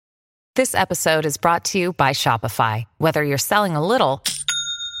This episode is brought to you by Shopify. Whether you're selling a little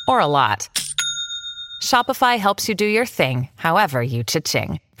or a lot, Shopify helps you do your thing, however you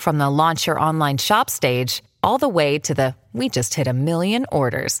cha-ching. From the launch your online shop stage, all the way to the we just hit 1 million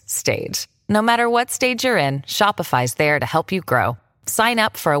orders stage. No matter what stage you're in, Shopify's there to help you grow. Sign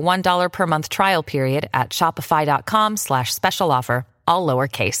up for a $1 per month trial period at shopify.com/special offer, all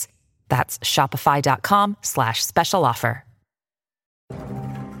lowercase. That's shopify.com/special offer.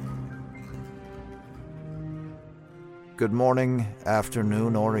 Good morning,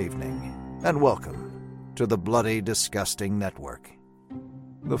 afternoon, or evening, and welcome to the Bloody Disgusting Network.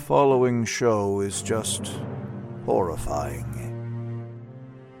 The following show is just horrifying.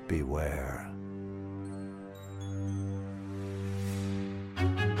 Beware.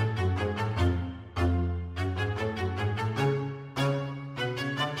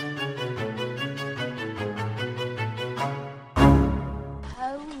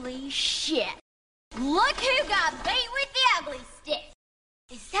 Holy shit. Look who got beat with the ugly stick.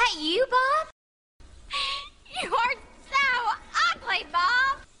 Is that you, Bob? You are so ugly,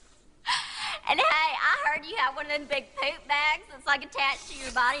 Bob. And hey, I heard you have one of them big poop bags that's like attached to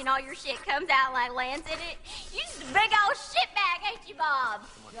your body and all your shit comes out like lands in it. You just a big old shit bag, ain't you, Bob?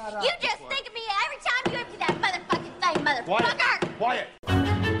 You just think of me every time you empty that motherfucking thing, motherfucker. Quiet.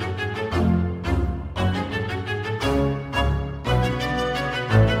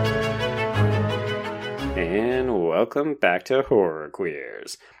 And welcome back to Horror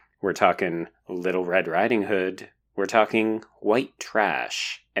Queers. We're talking Little Red Riding Hood, we're talking white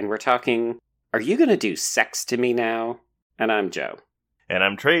trash, and we're talking, are you gonna do sex to me now? And I'm Joe. And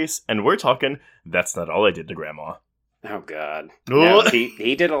I'm Trace, and we're talking That's Not All I Did to Grandma. Oh god. No,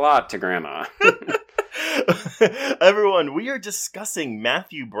 he did a lot to Grandma. Everyone, we are discussing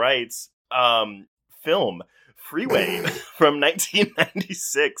Matthew Bright's film, Freeway, from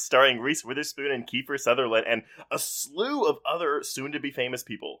 1996, starring Reese Witherspoon and Kiefer Sutherland, and a slew of other soon-to-be famous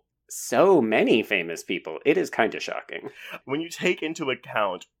people. So many famous people. It is kind of shocking. When you take into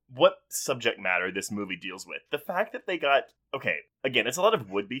account what subject matter this movie deals with, the fact that they got, okay, again, it's a lot of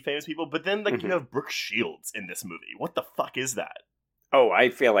would-be famous people, but then you have Brooke Shields in this movie. What the fuck is that? Oh, I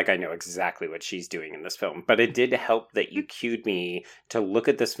feel like I know exactly what she's doing in this film, but it did help that you cued me to look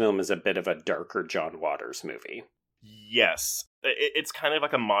at this film as a bit of a darker John Waters movie. Yes. It's kind of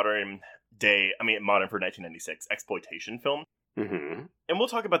like a modern for 1996 exploitation film. Mm-hmm. And we'll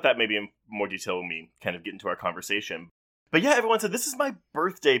talk about that maybe in more detail when we kind of get into our conversation. But yeah, everyone, so this is my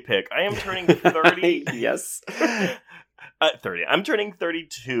birthday pick. I am turning 30. Yes. 30. I'm turning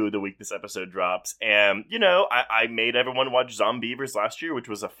 32 the week this episode drops. And, I made everyone watch Zombievers last year, which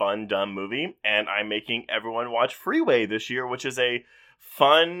was a fun, dumb movie. And I'm making everyone watch Freeway this year, which is a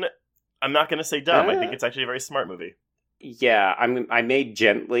fun, I'm not going to say dumb. I think it's actually a very smart movie. Yeah, I may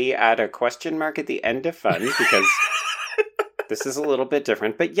gently add a question mark at the end of fun, because this is a little bit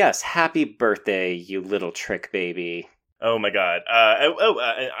different. But yes, happy birthday, you little trick baby. Oh my god. I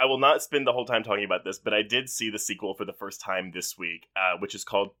will not spend the whole time talking about this, but I did see the sequel for the first time this week, which is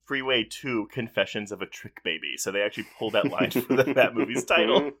called Freeway 2 Confessions of a Trick Baby. So they actually pulled that line from that movie's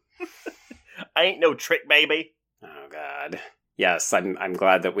title. I ain't no trick baby. Oh god. Yes, I'm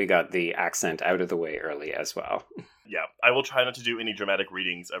glad that we got the accent out of the way early as well. Yeah, I will try not to do any dramatic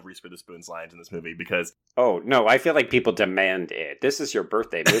readings of Reese Witherspoon's lines in this movie because... Oh, no, I feel like people demand it. This is your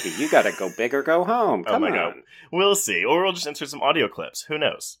birthday movie. You gotta go big or go home. Come on. God. We'll see. Or we'll just insert some audio clips. Who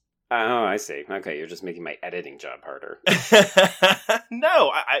knows? Oh, I see. Okay, you're just making my editing job harder.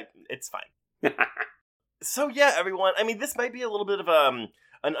 No, it's fine. So yeah, everyone, this might be a little bit of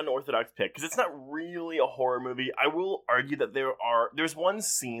an unorthodox pick, because it's not really a horror movie. I will argue that there's one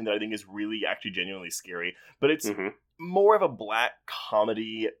scene that I think is really actually genuinely scary, but it's more of a black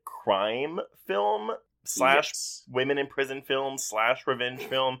comedy crime film / women in prison film / revenge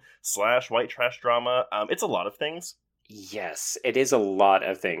film / white trash drama. It's a lot of things. Yes, it is a lot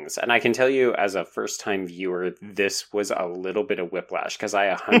of things. And I can tell you, as a first-time viewer, this was a little bit of whiplash, because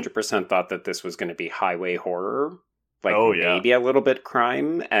I 100% thought that this was going to be highway horror. Maybe a little bit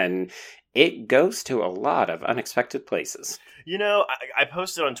crime, and it goes to a lot of unexpected places. I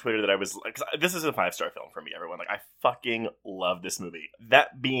posted on Twitter that this is a 5-star film for me, everyone. I fucking love this movie.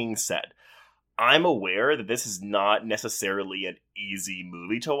 That being said, I'm aware that this is not necessarily an easy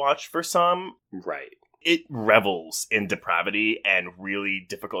movie to watch for some. Right. It revels in depravity and really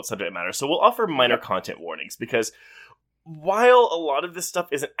difficult subject matter. So we'll offer minor content warnings, because while a lot of this stuff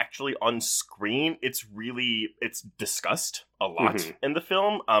isn't actually on screen, it's discussed a lot in the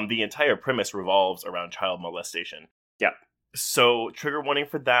film. The entire premise revolves around child molestation. Yep. So trigger warning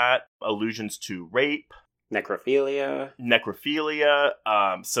for that, allusions to rape, Necrophilia,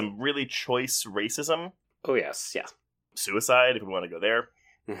 some really choice racism. Oh, yes, yeah. Suicide, if we want to go there.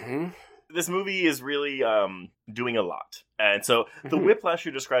 Mm-hmm. This movie is really doing a lot. And so the whiplash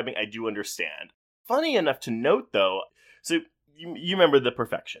you're describing, I do understand. Funny enough to note, though, so you remember The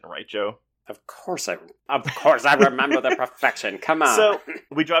Perfection, right, Joe? Of course I remember The Perfection. Come on. So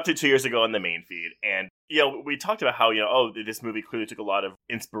we dropped it 2 years ago on the main feed, and we talked about how this movie clearly took a lot of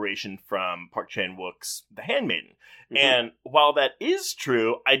inspiration from Park Chan-wook's The Handmaiden. Mm-hmm. And while that is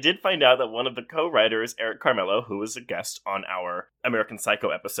true, I did find out that one of the co-writers, Eric Carmelo, who was a guest on our American Psycho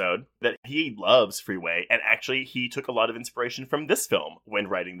episode, that he loves Freeway, and actually he took a lot of inspiration from this film when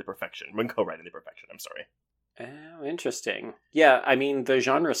co-writing The Perfection. I'm sorry. Oh, interesting. Yeah, I mean, the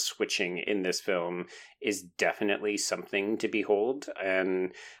genre switching in this film is definitely something to behold.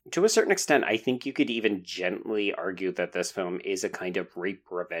 And to a certain extent, I think you could even gently argue that this film is a kind of rape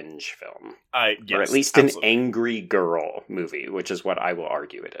revenge film. Yes, or at least absolutely. An angry girl movie, which is what I will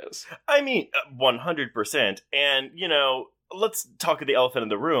argue it is. I mean, 100%. And, let's talk of the elephant in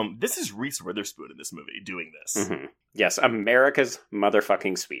the room. This is Reese Witherspoon in this movie doing this. Mm-hmm. Yes, America's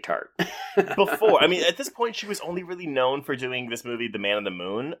motherfucking sweetheart. Before, at this point, she was only really known for doing this movie, The Man on the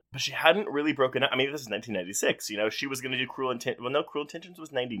Moon, but she hadn't really broken out. This is 1996. She was going to do Cruel Intentions. Well, no, Cruel Intentions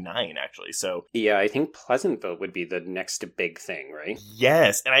was 99, actually. So yeah, I think Pleasantville would be the next big thing, right?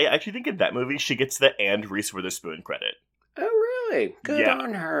 Yes, and I actually think in that movie she gets the and Reese Witherspoon credit. Oh, really? Good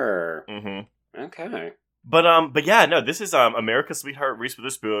on her. Mm-hmm. Okay. But yeah, no, this is America's sweetheart Reese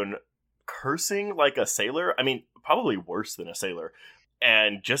Witherspoon cursing like a sailor. Probably worse than a sailor,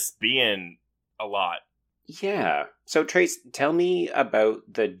 and just being a lot. Yeah. So Trace, tell me about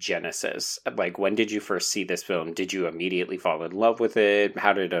the genesis. Like, when did you first see this film? Did you immediately fall in love with it?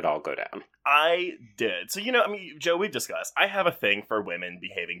 How did it all go down? I did. So, Joe, we've discussed, I have a thing for women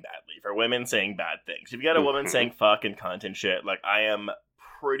behaving badly, for women saying bad things. If you got a woman saying fuck and cunt and shit, like, I am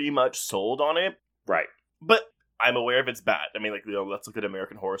pretty much sold on it. Right. But I'm aware if it's bad. Let's look at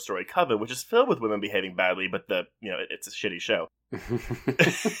American Horror Story Coven, which is filled with women behaving badly, but it's a shitty show. I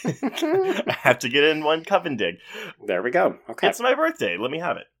have to get in one Coven dig. There we go. Okay. It's my birthday. Let me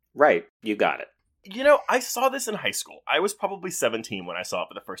have it. Right. You got it. I saw this in high school. I was probably 17 when I saw it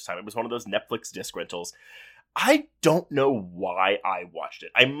for the first time. It was one of those Netflix disc rentals. I don't know why I watched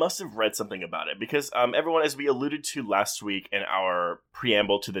it. I must have read something about it because everyone, as we alluded to last week in our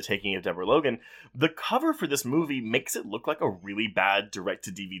preamble to the taking of Deborah Logan, the cover for this movie makes it look like a really bad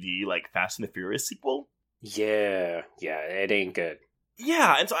direct-to-DVD, like Fast and the Furious sequel. Yeah, it ain't good.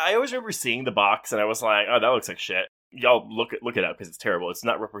 Yeah, and so I always remember seeing the box and I was like, oh, that looks like shit. Y'all look it up because it's terrible. It's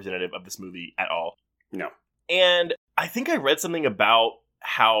not representative of this movie at all. No. And I think I read something about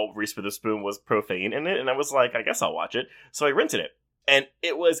how Reese Witherspoon was profane in it, and I was like, I guess I'll watch it. So I rented it, and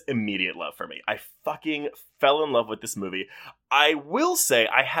it was immediate love for me. I fucking fell in love with this movie. I will say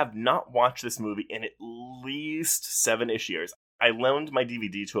I have not watched this movie in at least 7-ish years. I loaned my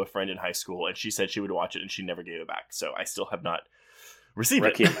DVD to a friend in high school, and she said she would watch it, and she never gave it back. So I still have not received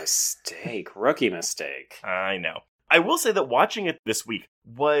it. Rookie mistake. I know. I will say that watching it this week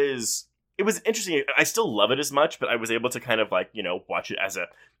it was interesting. I still love it as much, but I was able to kind of watch it as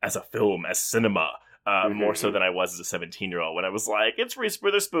a film, as cinema, more so than I was as a 17-year-old when I was like, it's Reese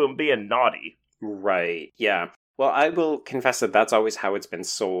Witherspoon being naughty. Right. Yeah. Well, I will confess that that's always how it's been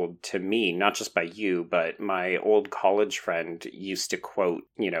sold to me, not just by you, but my old college friend used to quote,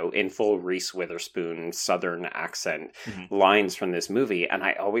 in full Reese Witherspoon Southern accent lines from this movie. And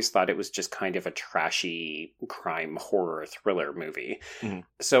I always thought it was just kind of a trashy crime horror thriller movie. Mm-hmm.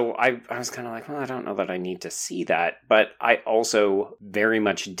 So I was kind of like, well, I don't know that I need to see that. But I also very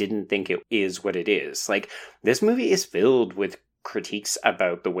much didn't think it is what it is. Like, this movie is filled with critiques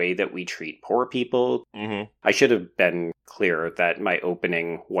about the way that we treat poor people. Mm-hmm. I should have been clear that my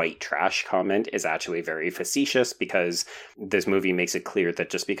opening white trash comment is actually very facetious, because this movie makes it clear that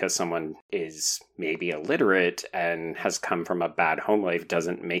just because someone is maybe illiterate and has come from a bad home life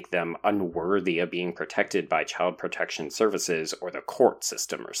doesn't make them unworthy of being protected by child protection services or the court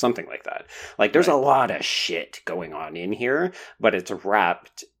system or something like that. Like, there's a lot of shit going on in here, but it's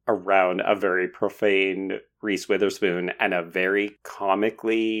wrapped around a very profane Reese Witherspoon and a very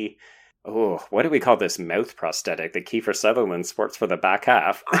comically, what do we call this mouth prosthetic that Kiefer Sutherland sports for the back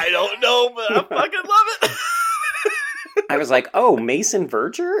half? I don't know, but I fucking love it. I was like, oh, Mason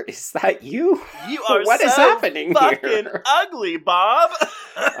Verger? Is that you? You are what is happening fucking here? Ugly, Bob.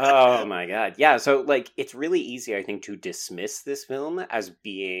 Oh my god. Yeah, so it's really easy, I think, to dismiss this film as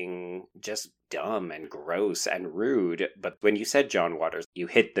being just dumb and gross and rude. But when you said John Waters, you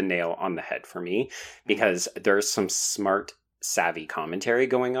hit the nail on the head for me, because there's some smart savvy commentary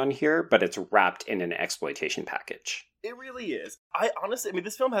going on here, but it's wrapped in an exploitation package. It really is.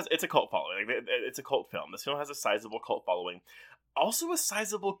 This film it's a cult following. It's a cult film. This film has a sizable cult following. Also a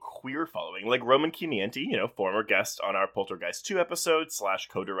sizable queer following. Like Roman Kimienti, former guest on our Poltergeist 2 episode /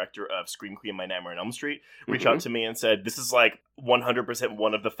 co-director of Scream Queen, My Nightmare on Elm Street, reached out to me and said, this is like 100%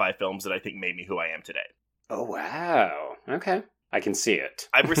 one of the 5 films that I think made me who I am today. Oh, wow. Okay. I can see it.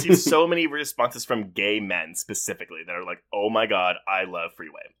 I've received so many responses from gay men specifically that are like, oh my god, I love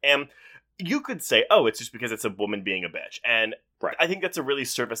Freeway. And you could say, oh, it's just because it's a woman being a bitch. And right. I think that's a really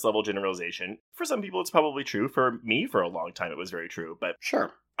surface level generalization. For some people, it's probably true. For me, for a long time, it was very true. But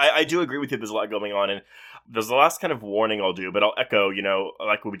sure. I do agree with you. There's a lot going on. And there's the last kind of warning I'll do, but I'll echo,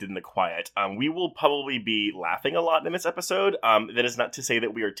 like what we did in The Quiet. We will probably be laughing a lot in this episode. That is not to say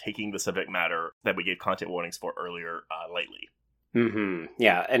that we are taking the subject matter that we gave content warnings for earlier lightly. Mm-hmm.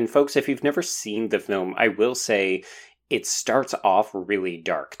 Yeah, and folks, if you've never seen the film, I will say it starts off really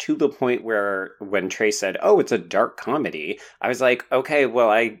dark, to the point where when Trey said, oh, it's a dark comedy, I was like, okay, well,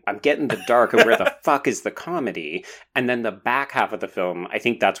 I'm getting the dark, and where the fuck is the comedy? And then the back half of the film, I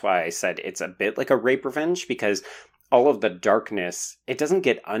think that's why I said it's a bit like a rape revenge, because all of the darkness, it doesn't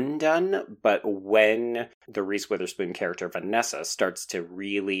get undone, but when the Reese Witherspoon character Vanessa starts to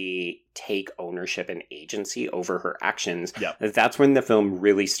really take ownership and agency over her actions, that's when the film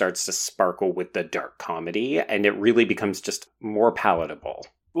really starts to sparkle with the dark comedy, and it really becomes just more palatable.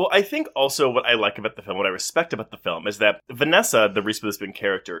 Well, I think also what I like about the film, what I respect about the film, is that Vanessa, the Reese Witherspoon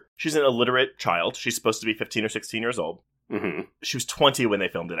character, she's an illiterate child. She's supposed to be 15 or 16 years old. Mm-hmm. She was 20 when they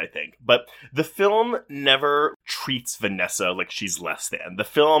filmed it, I think. But the film never treats Vanessa like she's less than. The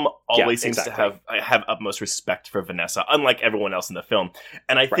film always seems to have utmost respect for Vanessa, unlike everyone else in the film.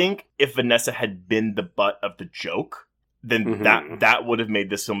 And I think if Vanessa had been the butt of the joke, then that would have made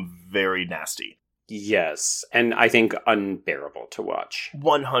this film very nasty. Yes, and I think unbearable to watch.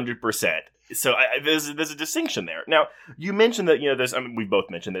 100%. So there's a distinction there. Now, you mentioned that, we both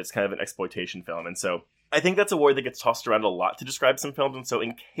mentioned that it's kind of an exploitation film, and so I think that's a word that gets tossed around a lot to describe some films, and so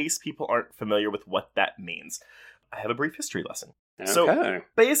in case people aren't familiar with what that means, I have a brief history lesson. Okay. So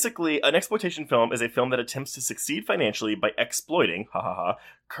basically, an exploitation film is a film that attempts to succeed financially by exploiting,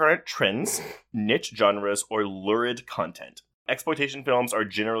 current trends, niche genres, or lurid content. Exploitation films are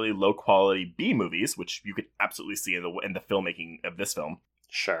generally low-quality B-movies, which you could absolutely see in the filmmaking of this film.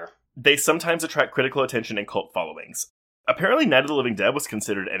 Sure. They sometimes attract critical attention and cult followings. Apparently, Night of the Living Dead was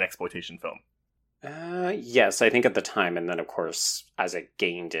considered an exploitation film. Yes, I think at the time, and then of course, as it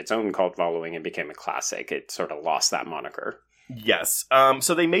gained its own cult following and became a classic, it sort of lost that moniker. Yes.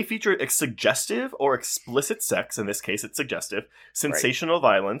 So they may feature suggestive or explicit sex, in this case it's suggestive, sensational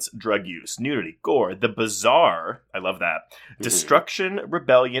violence, drug use, nudity, gore, the bizarre, I love that, destruction,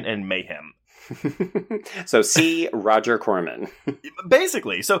 rebellion, and mayhem. So see Roger Corman.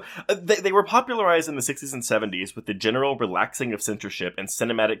 Basically. So they were popularized in the 60s and 70s with the general relaxing of censorship and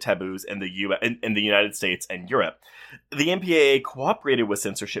cinematic taboos in the United States and Europe. The MPAA cooperated with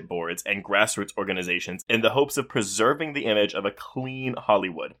censorship boards and grassroots organizations in the hopes of preserving the image of a clean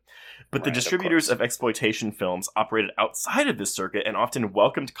Hollywood. But the distributors of exploitation films operated outside of this circuit and often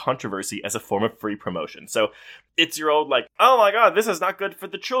welcomed controversy as a form of free promotion. So it's your old oh my god, this is not good for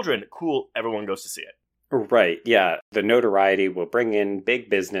the children. Cool, everyone goes to see it. Right, yeah. The notoriety will bring in big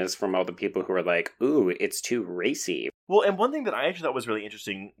business from all the people who are like, ooh, it's too racy. Well, and one thing that I actually thought was really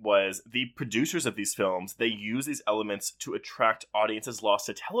interesting was the producers of these films, they use these elements to attract audiences lost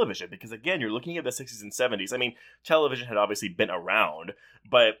to television. Because again, you're looking at the 60s and 70s. I mean, television had obviously been around,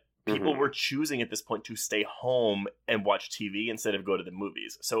 but people were choosing at this point to stay home and watch TV instead of go to the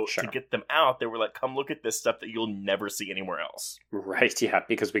movies. So to get them out, they were like, come look at this stuff that you'll never see anywhere else. Right, yeah,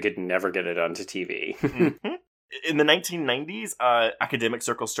 because we could never get it onto TV. In the 1990s, academic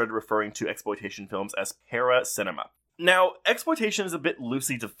circles started referring to exploitation films as para-cinema. Now, exploitation is a bit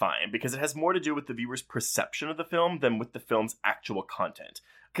loosely defined because it has more to do with the viewer's perception of the film than with the film's actual content.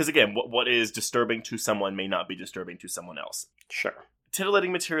 Because again, what is disturbing to someone may not be disturbing to someone else. Sure.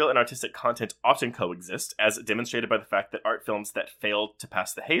 Titillating material and artistic content often coexist, as demonstrated by the fact that art films that failed to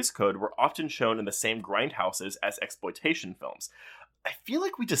pass the Hays Code were often shown in the same grindhouses as exploitation films. I feel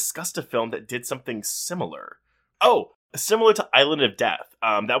like we discussed a film that did something similar. Oh, similar to Island of Death.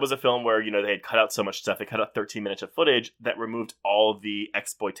 That was a film where, they had cut out so much stuff. They cut out 13 minutes of footage that removed all the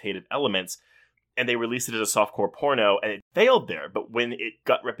exploitative elements, and they released it as a softcore porno, and it failed there. But when it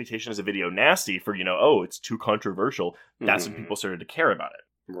got reputation as a video nasty for, it's too controversial, that's when people started to care about it.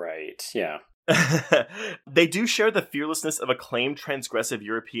 Right, yeah. They do share the fearlessness of acclaimed transgressive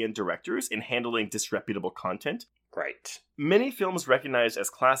European directors in handling disreputable content. Right. Many films recognized as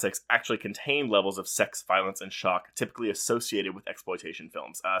classics actually contain levels of sex, violence, and shock typically associated with exploitation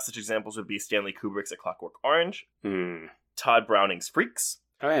films. Such examples would be Stanley Kubrick's A Clockwork Orange, Todd Browning's Freaks,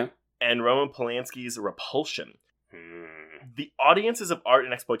 and Roman Polanski's Repulsion. The audiences of art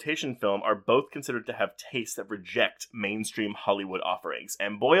and exploitation film are both considered to have tastes that reject mainstream Hollywood offerings.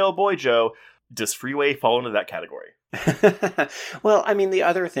 And boy, oh boy, Joe, does Freeway fall into that category? Well, I mean, the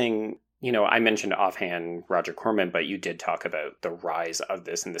other thing, you know, I mentioned offhand Roger Corman, but you did talk about the rise of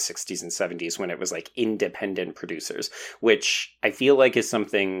this in the 60s and 70s when it was like independent producers, which I feel like is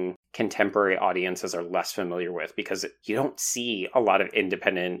something contemporary audiences are less familiar with because you don't see a lot of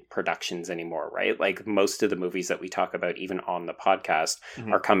independent productions anymore, right? Like most of the movies that we talk about, even on the podcast,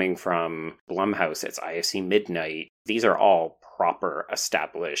 are coming from Blumhouse. It's IFC Midnight. These are all proper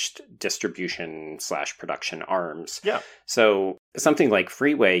established distribution/production arms. Yeah. So something like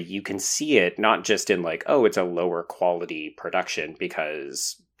Freeway, you can see it not just in like, oh, it's a lower quality production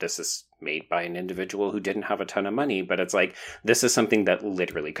because this is made by an individual who didn't have a ton of money, but it's like, this is something that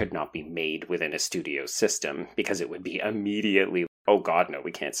literally could not be made within a studio system because it would be immediately, oh God, no,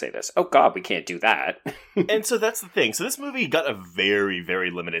 we can't say this. Oh God, we can't do that. And so that's the thing. So this movie got a very,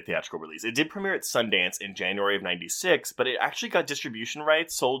 very limited theatrical release. It did premiere at Sundance in January of 96, but it actually got distribution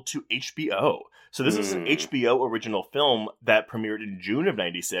rights sold to HBO. So this is an HBO original film that premiered in June of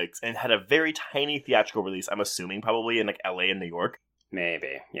 96 and had a very tiny theatrical release, I'm assuming probably in like LA and New York.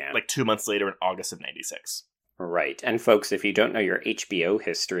 Maybe, yeah. Like 2 months later in August of 96. Right. And folks, if you don't know your HBO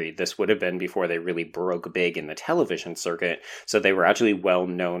history, this would have been before they really broke big in the television circuit. So they were actually well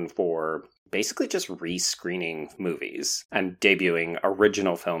known for basically just rescreening movies and debuting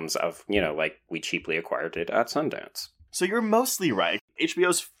original films of, you know, like we cheaply acquired it at Sundance. So you're mostly right.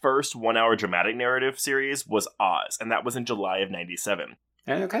 HBO's first 1-hour dramatic narrative series was Oz, and that was in July of 97.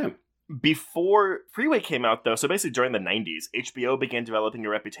 Okay. Before Freeway came out, though, so basically during the 90s, HBO began developing a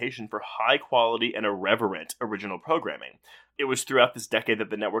reputation for high-quality and irreverent original programming. It was throughout this decade that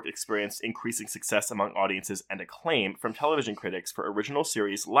the network experienced increasing success among audiences and acclaim from television critics for original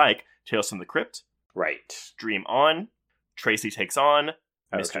series like Tales from the Crypt, Right. Dream On, Tracy Takes On,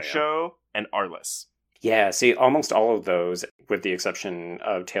 Mr. Show, and Arliss. Yeah, see, almost all of those, with the exception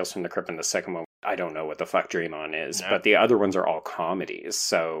of Tales from the Crypt and the second one, I don't know what the fuck Dream On is, but the other ones are all comedies,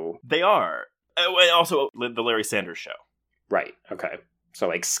 so... They are. And also the Larry Sanders Show. Right, okay. So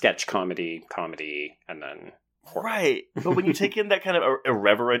like sketch comedy, and then horror. Right, but when you take in that kind of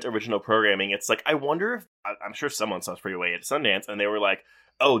irreverent original programming, it's like, I wonder if... I'm sure someone saw Freeway at Sundance, and they were like,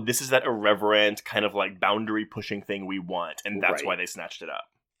 oh, this is that irreverent kind of like boundary-pushing thing we want, and that's why they snatched it up.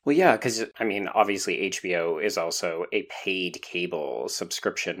 Well, yeah, because, I mean, obviously HBO is also a paid cable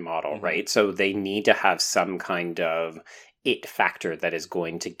subscription model, right? So they need to have some kind of it factor that is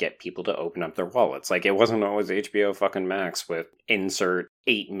going to get people to open up their wallets. Like, it wasn't always HBO fucking Max with insert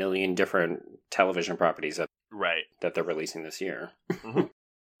 8 million different television properties that they're releasing this year.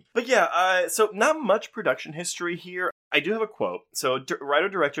 But yeah, so not much production history here. I do have a quote. So,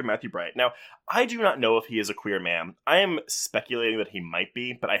 writer-director Matthew Bright. Now, I do not know if he is a queer man. I am speculating that he might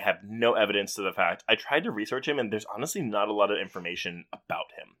be, but I have no evidence to the fact. I tried to research him, and there's honestly not a lot of information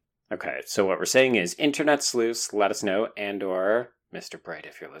about him. Okay, so what we're saying is, internet sleuths, let us know, and/or Mr. Bright,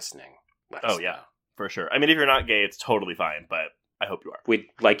 if you're listening, let us know. Yeah, for sure. I mean, if you're not gay, it's totally fine, but I hope you are. We'd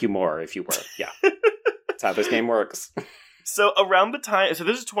like you more if you were, yeah. That's how this game works. So around the time, so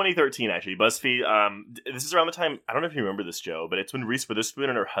this is 2013 actually, BuzzFeed, this is around the time, I don't know if you remember this, Joe, but it's when Reese Witherspoon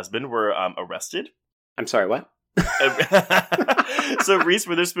and her husband were arrested. I'm sorry, what? So Reese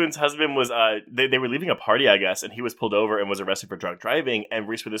Witherspoon's husband was, they were leaving a party, I guess, and he was pulled over and was arrested for drunk driving, and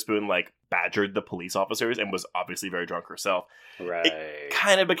Reese Witherspoon, like, badgered the police officers and was obviously very drunk herself. Right. It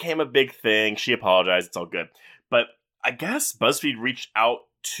kind of became a big thing. She apologized. It's all good. But I guess BuzzFeed reached out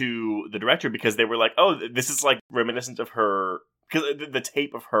to the director because they were like, oh, this is like reminiscent of her, because the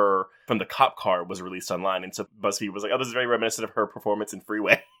tape of her from the cop car was released online, and so BuzzFeed was like, oh, this is very reminiscent of her performance in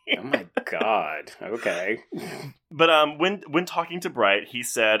Freeway. Oh my god. Okay. But when talking to Bright, he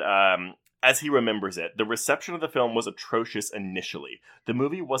said, as he remembers it, the reception of the film was atrocious initially. The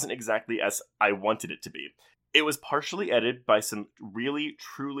movie wasn't exactly as I wanted it to be. It was partially edited by some really,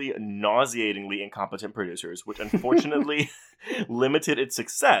 truly nauseatingly incompetent producers, which unfortunately limited its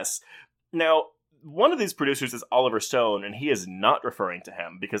success. Now, one of these producers is Oliver Stone, and he is not referring to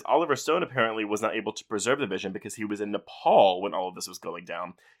him, because Oliver Stone apparently was not able to preserve the vision because he was in Nepal when all of this was going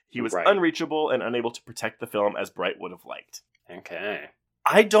down. He was unreachable and unable to protect the film as Bright would have liked. Okay.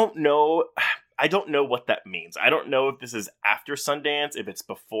 I don't know what that means. I don't know if this is after Sundance, if it's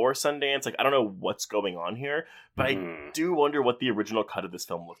before Sundance. Like, I don't know what's going on here, but I do wonder what the original cut of this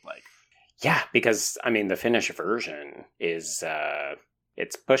film looked like. Yeah, because, I mean, the Finnish version is,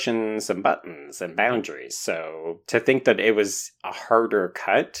 it's pushing some buttons and boundaries. So to think that it was a harder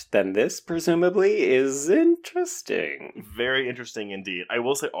cut than this, presumably, is interesting. Very interesting indeed. I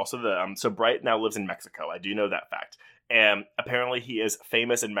will say also that, so Bright now lives in Mexico. I do know that fact. And apparently he is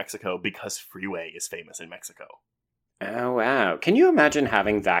famous in Mexico because Freeway is famous in Mexico. Oh, wow. Can you imagine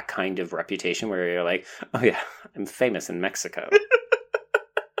having that kind of reputation where you're like, oh yeah, I'm famous in Mexico?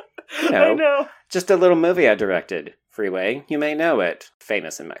 I know. Just a little movie I directed. Freeway, you may know it.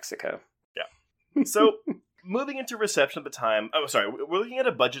 Famous in Mexico. Yeah. So, moving into reception at the time, we're looking at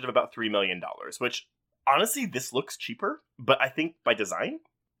a budget of about $3 million, which, honestly, this looks cheaper, but I think by design?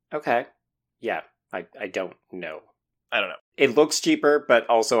 Okay. Yeah, I don't know. I don't know. It looks cheaper, but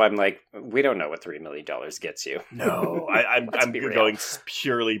also I'm like, we don't know what $3 million gets you. No, I'm going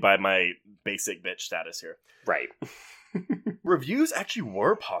purely by my basic bitch status here. Right. Reviews actually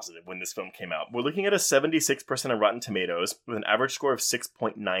were positive when this film came out. We're looking at a 76% on Rotten Tomatoes with an average score of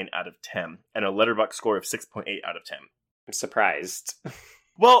 6.9 out of 10 and a Letterboxd score of 6.8 out of 10. I'm surprised.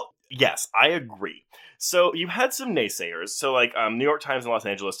 Well, yes, I agree. So you had some naysayers. So like New York Times and Los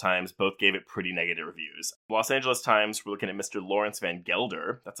Angeles Times both gave it pretty negative reviews. Los Angeles Times, we're looking at Mr. Lawrence Van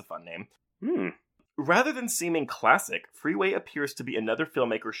Gelder. That's a fun name. Rather than seeming classic, Freeway appears to be another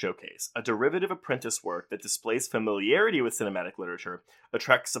filmmaker showcase, a derivative apprentice work that displays familiarity with cinematic literature,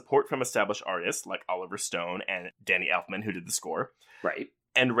 attracts support from established artists like Oliver Stone and Danny Elfman, who did the score, right,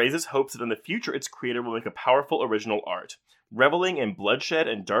 and raises hopes that in the future its creator will make a powerful original art. Reveling in bloodshed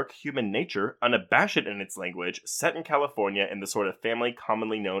and dark human nature, unabashed in its language, set in California in the sort of family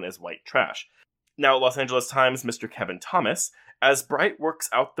commonly known as white trash. Now, Los Angeles Times, Mr. Kevin Thomas, as Bright works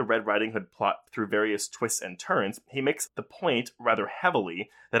out the Red Riding Hood plot through various twists and turns, he makes the point, rather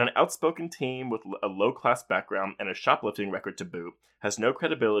heavily, that an outspoken teen with a low-class background and a shoplifting record to boot has no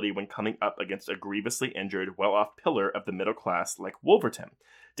credibility when coming up against a grievously injured, well-off pillar of the middle class like Wolverton.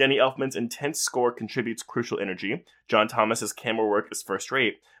 Danny Elfman's intense score contributes crucial energy, John Thomas's camera work is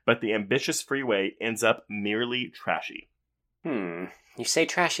first-rate, but the ambitious Freeway ends up merely trashy. You say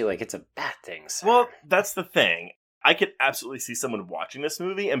trashy like it's a bad thing, sir. Well, that's the thing. I could absolutely see someone watching this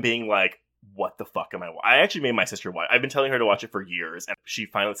movie and being like, what the fuck am I watching? I actually made my sister watch. I've been telling her to watch it for years, and she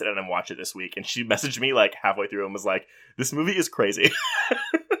finally sat down and watched it this week, and she messaged me like halfway through and was like, this movie is crazy.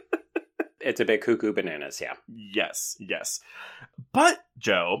 It's a bit cuckoo bananas, yeah. Yes. But,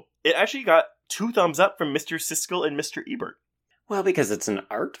 Joe, it actually got 2 thumbs up from Mr. Siskel and Mr. Ebert. Well, because it's an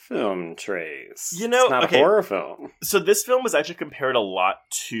art film, Trace. You know, it's not a horror film. So this film was actually compared a lot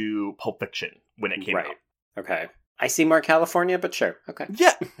to Pulp Fiction when it came out. Okay. I see more California, but sure. Okay.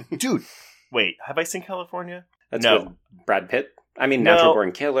 Yeah. Dude. Wait, have I seen California? That's no. with Brad Pitt? I mean, Natural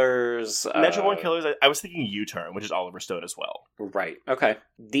Born Killers. Natural Born Killers, I was thinking U-Turn, which is Oliver Stone as well. Right. Okay.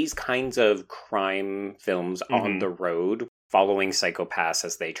 These kinds of crime films on the road, following psychopaths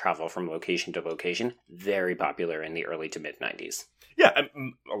as they travel from location to location, very popular in the early to mid-90s. Yeah,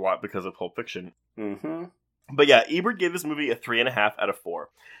 a lot because of Pulp Fiction. Mm-hmm. But yeah, Ebert gave this movie a 3.5 out of 4.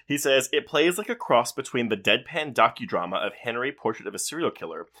 He says, it plays like a cross between the deadpan docudrama of Henry, Portrait of a Serial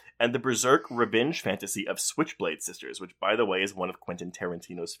Killer, and the berserk revenge fantasy of Switchblade Sisters, which, by the way, is one of Quentin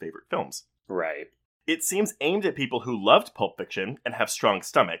Tarantino's favorite films. Right. It seems aimed at people who loved Pulp Fiction and have strong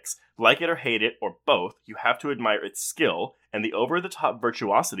stomachs. Like it or hate it, or both, you have to admire its skill and the over-the-top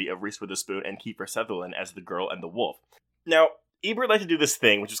virtuosity of Reese Witherspoon and Kiefer Sutherland as the girl and the wolf. Now, Ebert liked to do this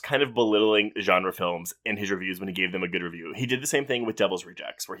thing, which is kind of belittling genre films in his reviews when he gave them a good review. He did the same thing with Devil's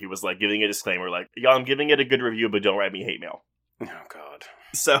Rejects, where he was like giving a disclaimer like, y'all, I'm giving it a good review, but don't write me hate mail. Oh, God.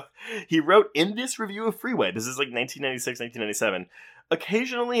 So he wrote in this review of Freeway, this is like 1996, 1997,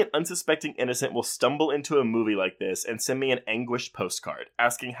 occasionally an unsuspecting innocent will stumble into a movie like this and send me an anguished postcard,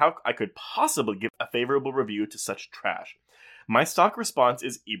 asking how I could possibly give a favorable review to such trash. My stock response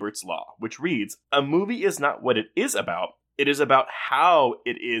is Ebert's Law, which reads, a movie is not what it is about, it is about how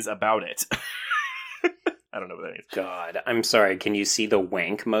it is about it. I don't know what that means. God, I'm sorry. Can you see the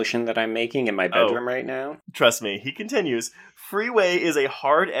wank motion that I'm making in my bedroom right now? Trust me. He continues, Freeway is a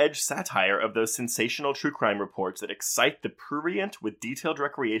hard-edged satire of those sensational true crime reports that excite the prurient with detailed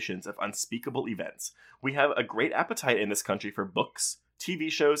recreations of unspeakable events. We have a great appetite in this country for books,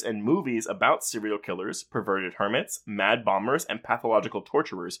 TV shows, and movies about serial killers, perverted hermits, mad bombers, and pathological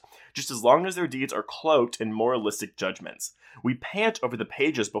torturers, just as long as their deeds are cloaked in moralistic judgments. We pant over the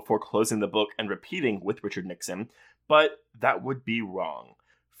pages before closing the book and repeating with Richard Nixon, but that would be wrong.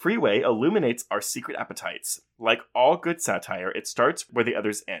 Freeway illuminates our secret appetites. Like all good satire, it starts where the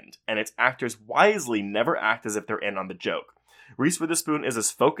others end, and its actors wisely never act as if they're in on the joke. Reese Witherspoon is as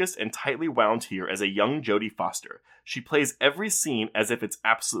focused and tightly wound here as a young Jodie Foster. She plays every scene as if it's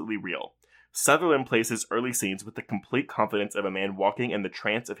absolutely real. Sutherland places early scenes with the complete confidence of a man walking in the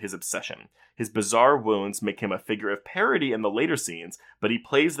trance of his obsession. His bizarre wounds make him a figure of parody in the later scenes, but he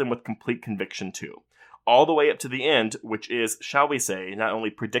plays them with complete conviction too. All the way up to the end, which is, shall we say, not only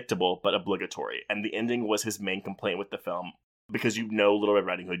predictable, but obligatory. And the ending was his main complaint with the film, because you know Little Red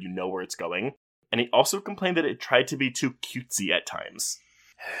Riding Hood, you know where it's going. And he also complained that it tried to be too cutesy at times.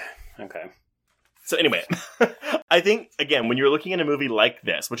 Okay. So anyway, I think, again, when you're looking at a movie like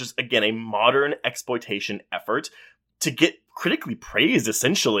this, which is, again, a modern exploitation effort, to get critically praised,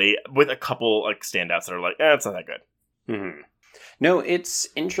 essentially, with a couple like standouts that are like, it's not that good. Mm-hmm. No, it's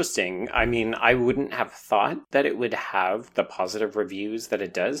interesting. I mean, I wouldn't have thought that it would have the positive reviews that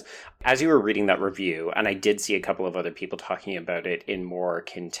it does. As you were reading that review, and I did see a couple of other people talking about it in more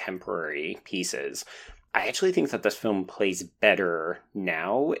contemporary pieces, I actually think that this film plays better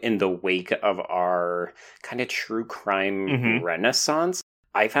now in the wake of our kind of true crime renaissance.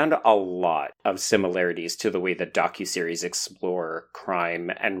 I found a lot of similarities to the way that docuseries explore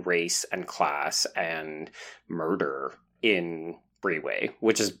crime and race and class and murder in Freeway,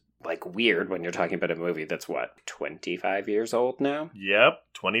 which is like weird when you're talking about a movie that's 25 years old now? Yep,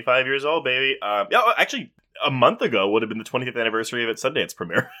 25 years old, baby. Yeah, actually, a month ago would have been the 25th anniversary of its Sundance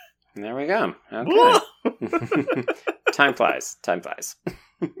premiere. There we go. Okay. Time flies. Time flies.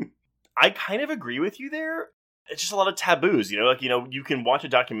 I kind of agree with you there. It's just a lot of taboos, you can watch a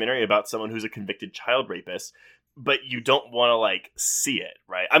documentary about someone who's a convicted child rapist, but you don't want to, see it,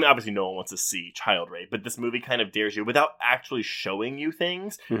 right? I mean, obviously no one wants to see child rape, but this movie kind of dares you, without actually showing you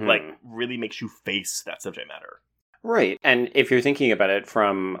things, really makes you face that subject matter. Right. And if you're thinking about it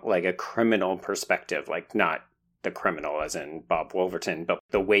from, a criminal perspective, not the criminal as in Bob Wolverton, but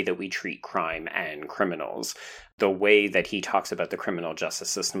the way that we treat crime and criminals, the way that he talks about the criminal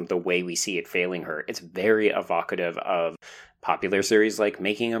justice system, the way we see it failing her, it's very evocative of popular series like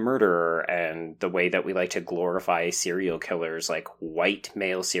Making a Murderer, and the way that we like to glorify serial killers, like white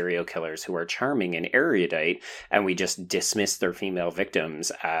male serial killers who are charming and erudite, and we just dismiss their female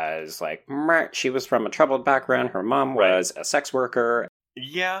victims as she was from a troubled background, her mom was a sex worker.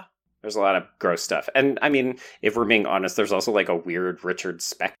 Yeah. There's a lot of gross stuff. And, I mean, if we're being honest, there's also, a weird Richard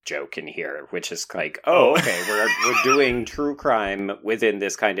Speck joke in here, which is okay, we're doing true crime within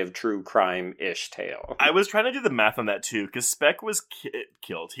this kind of true crime-ish tale. I was trying to do the math on that, too, because Speck was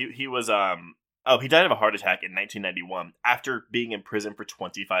killed. He was, he died of a heart attack in 1991 after being in prison for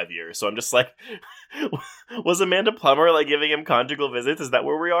 25 years. So I'm just was Amanda Plummer, giving him conjugal visits? Is that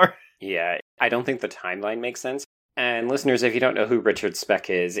where we are? Yeah, I don't think the timeline makes sense. And listeners, if you don't know who Richard Speck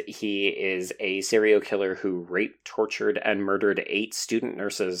is, he is a serial killer who raped, tortured, and murdered 8 student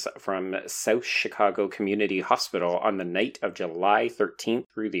nurses from South Chicago Community Hospital on the night of July 13th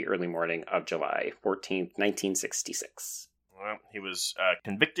through the early morning of July 14th, 1966. Well, he was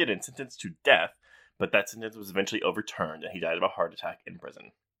convicted and sentenced to death, but that sentence was eventually overturned, and he died of a heart attack in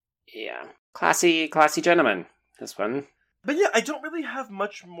prison. Yeah. Classy gentleman, this one. But yeah, I don't really have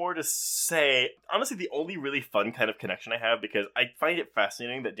much more to say. Honestly, the only really fun kind of connection I have, because I find it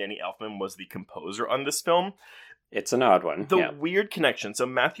fascinating that Danny Elfman was the composer on this film. It's an odd one. The weird connection. So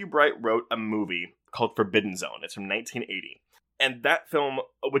Matthew Bright wrote a movie called Forbidden Zone. It's from 1980. And that film,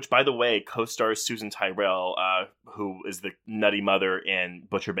 which, by the way, co-stars Susan Tyrrell, who is the nutty mother in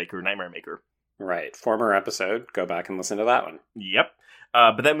Butcher Baker, Nightmare Maker. Right. Former episode. Go back and listen to that one. Yep.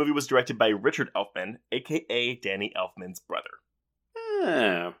 But that movie was directed by Richard Elfman, a.k.a. Danny Elfman's brother.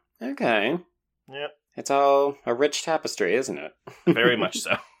 Oh, okay. Yep. It's all a rich tapestry, isn't it? Very much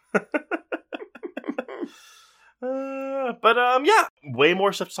so. Yeah, way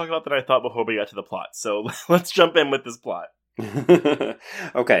more stuff to talk about than I thought before we got to the plot. So let's jump in with this plot.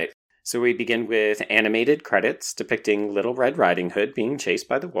 Okay, so we begin with animated credits depicting Little Red Riding Hood being chased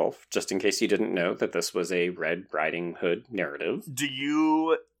by the wolf, just in case you didn't know that this was a Red Riding Hood narrative. Do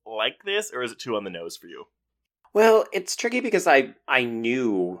you like this, or is it too on the nose for you? Well, it's tricky because I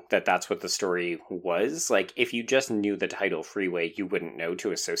knew that that's what the story was. If you just knew the title Freeway, you wouldn't know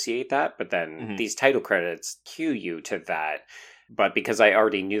to associate that, but then these title credits cue you to that. But because I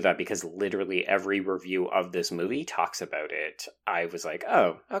already knew that, because literally every review of this movie talks about it, I was like,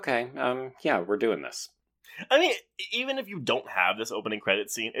 oh, okay, yeah, we're doing this. I mean, even if you don't have this opening credit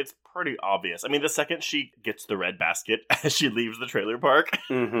scene, it's pretty obvious. I mean, the second she gets the red basket as she leaves the trailer park.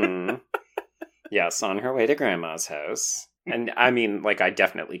 Mm-hmm. Yes, on her way to Grandma's house. And I mean, I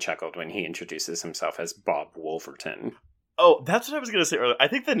definitely chuckled when he introduces himself as Bob Wolverton. Oh, that's what I was going to say earlier. I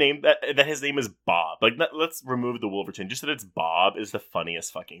think the name, that his name is Bob. Let's remove the Wolverton. Just that it's Bob is the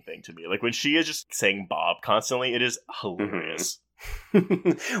funniest fucking thing to me. When she is just saying Bob constantly, it is hilarious.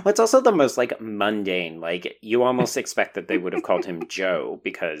 Well, it's also the most, like, mundane. Like, you almost expect that they would have called him Joe,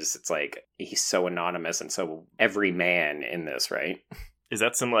 because it's like, he's so anonymous and so every man in this, right? Is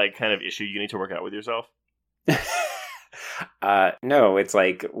that some, like, kind of issue you need to work out with yourself? No, it's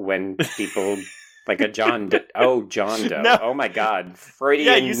like when people... Like a John Doe. Oh, John Doe. No. Oh my God.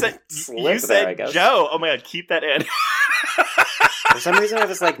 Freudian you said there, I guess. Joe. Oh my God, keep that in. For some reason I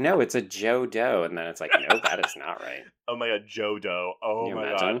was like, no, it's a Joe Doe. And then it's like, no, that is not right. Oh my God, Joe Doe. Oh my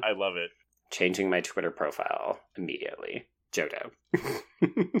God, I love it. Changing my Twitter profile immediately. Joe Doe.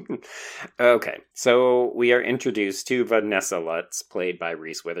 Okay, so we are introduced to Vanessa Lutz, played by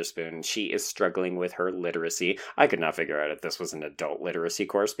Reese Witherspoon. She is struggling with her literacy. I could not figure out if this was an adult literacy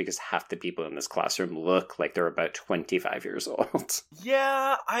course, because half the people in this classroom look like they're about 25 years old.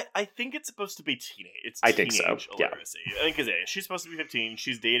 Yeah, I think it's supposed to be teenage. I think so. Literacy. Yeah. I think because she's supposed to be 15.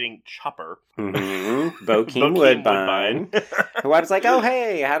 She's dating Chopper. Mm-hmm. Bokeem Woodbine. Who I was like, oh,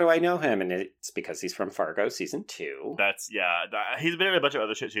 hey, how do I know him? And it's because he's from Fargo season 2. He's been in a bunch of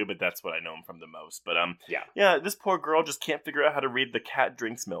other shit too, but that's what I know him from the most. But yeah, this poor girl just can't figure out how to read "The cat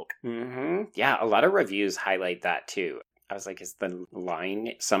drinks milk." Mm-hmm. Yeah, a lot of reviews highlight that too. I was like, is the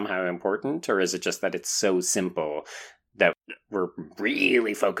line somehow important, or is it just that it's so simple that we're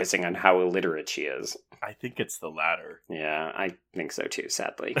really focusing on how illiterate she is? I think it's the latter. Yeah, I think so too,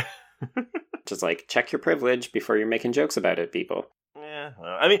 sadly. Just like, check your privilege before you're making jokes about it, people. Yeah,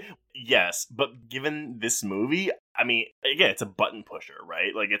 I mean, yes, but given this movie, I mean, again, it's a button pusher,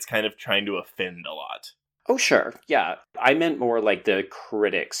 right? Like, it's kind of trying to offend a lot. Oh, sure. Yeah. I meant more like the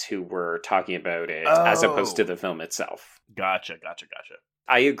critics who were talking about it as opposed to the film itself. Gotcha.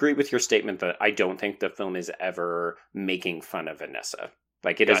 I agree with your statement that I don't think the film is ever making fun of Vanessa.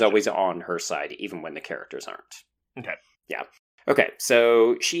 Like, it is always on her side, even when the characters aren't. Okay. Yeah. Okay,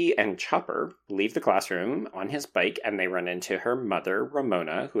 so she and Chopper leave the classroom on his bike, and they run into her mother,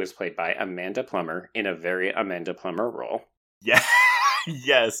 Ramona, who is played by Amanda Plummer, in a very Amanda Plummer role. Yeah.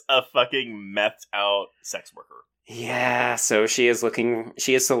 Yes, a fucking methed out sex worker. Yeah, so she is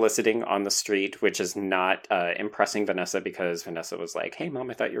soliciting on the street, which is not impressing Vanessa, because Vanessa was like, hey, Mom,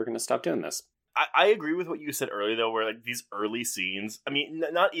 I thought you were going to stop doing this. I agree with what you said earlier, though, where, like, these early scenes, I mean,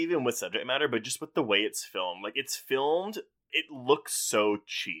 not even with subject matter, but just with the way it's filmed. Like, it's filmed... It looks so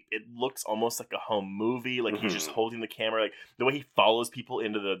cheap. It looks almost like a home movie. Like, he's just holding the camera. Like, the way he follows people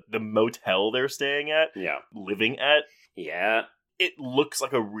into the motel they're staying at. Yeah. Living at. Yeah. It looks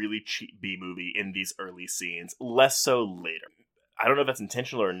like a really cheap B-movie in these early scenes. Less so later. I don't know if that's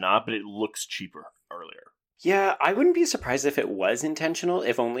intentional or not, but it looks cheaper earlier. Yeah, I wouldn't be surprised if it was intentional,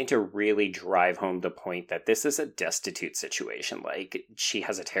 if only to really drive home the point that this is a destitute situation. Like, she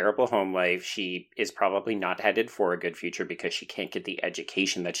has a terrible home life. She is probably not headed for a good future because she can't get the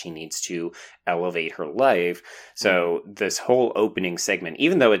education that she needs to elevate her life. So this whole opening segment,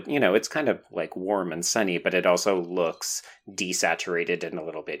 even though it's kind of like warm and sunny, but it also looks desaturated and a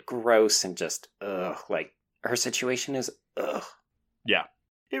little bit gross and just, like, her situation is, Yeah,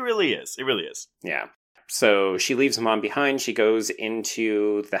 it really is. It really is. Yeah. So she leaves Mom behind. She goes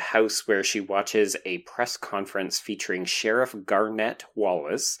into the house where she watches a press conference featuring Sheriff Garnett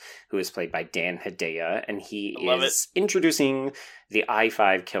Wallace, who is played by Dan Hedaya, and he is introducing the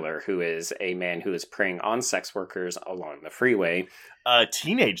I-5 killer, who is a man who is preying on sex workers along the freeway.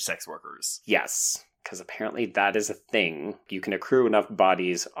 Teenage sex workers. Yes, because apparently that is a thing. You can accrue enough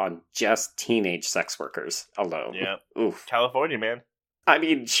bodies on just teenage sex workers alone. Yeah. Oof. California, man. I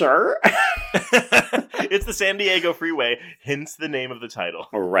mean, sure. It's the San Diego Freeway, hence the name of the title.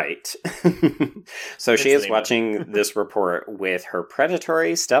 Right. So she is watching this report with her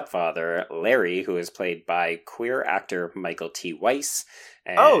predatory stepfather, Larry, who is played by queer actor Michael T. Weiss.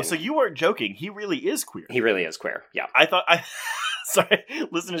 And so you weren't joking. He really is queer. He really is queer, yeah. Sorry,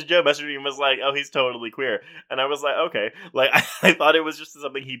 listeners, Joe messaged me and was like, oh, he's totally queer. And I was like, okay. Like, I thought it was just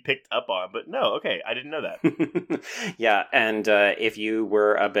something he picked up on. But no, okay, I didn't know that. Yeah, and if you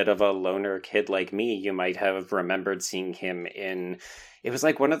were a bit of a loner kid like me, you might have remembered seeing him in... It was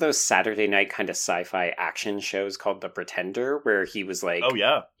like one of those Saturday night kind of sci-fi action shows called The Pretender, where he was like... Oh,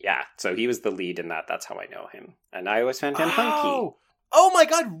 yeah. Yeah, so he was the lead in that. That's how I know him. And I always found him hunky. Oh my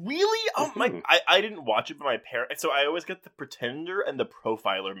God, really? Oh my! I didn't watch it, but my parents. So I always get the Pretender and the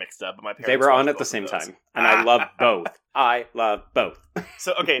Profiler mixed up. But my parents. They were on at the same time, and I love both. I love both.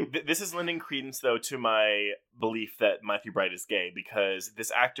 So okay, this is lending credence though to my belief that Matthew Bright is gay, because this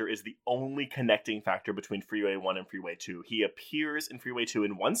actor is the only connecting factor between Freeway 1 and Freeway 2. He appears in Freeway 2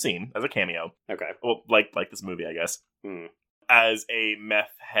 in one scene as a cameo. Okay. Well, like this movie, I guess. As a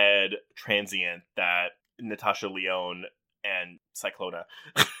meth head transient that Natasha Lyonne and Cyclona,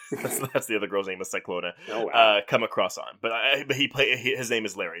 that's the other girl's name is Cyclona, Oh, wow. come across on. But his name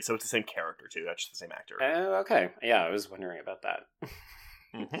is Larry, so it's the same character too. That's just the same actor. Oh, okay. Yeah, I was wondering about that.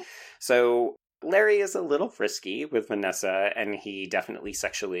 Mm-hmm. So Larry is a little frisky with Vanessa, and he definitely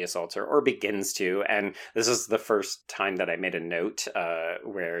sexually assaults her, or begins to. And this is the first time that I made a note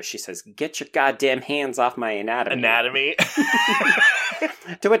where she says, "Get your goddamn hands off my anatomy."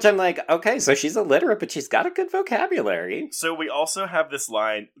 To which I'm like, okay, so she's illiterate, but she's got a good vocabulary. So we also have this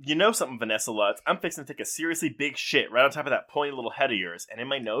line, "You know something, Vanessa Lutz? I'm fixing to take a seriously big shit right on top of that pointy little head of yours." And in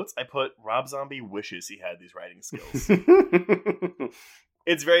my notes, I put, Rob Zombie wishes he had these writing skills.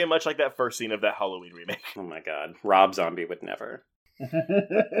 It's very much like that first scene of that Halloween remake. Oh my god. Rob Zombie would never.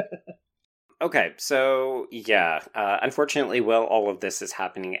 Okay, so yeah, unfortunately, while all of this is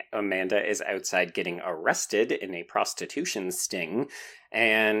happening, Amanda is outside getting arrested in a prostitution sting.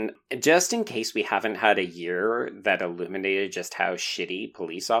 And just in case we haven't had a year that illuminated just how shitty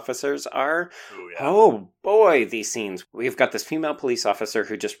police officers are, oh boy, these scenes. We've got this female police officer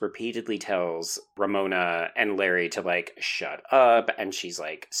who just repeatedly tells Ramona and Larry to, like, shut up, and she's,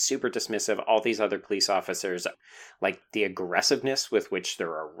 like, super dismissive. All these other police officers, like, the aggressiveness with which they're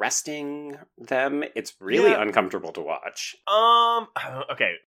arresting them, it's really uncomfortable to watch.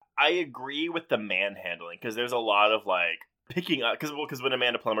 Okay, I agree with the manhandling, because there's a lot of, like, picking up, because when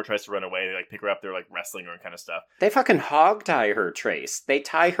Amanda Plummer tries to run away, they, like, pick her up, they're, like, wrestling her and kind of stuff. They fucking hog tie her, Trace. They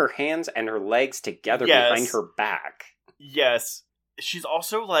tie her hands and her legs together behind her back. Yes. She's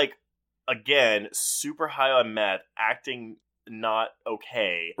also, like, again, super high on meth, acting not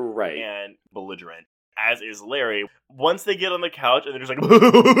okay. Right. And belligerent. As is Larry. Once they get on the couch and they're just like...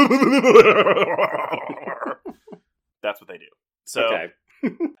 That's what they do. So... Okay.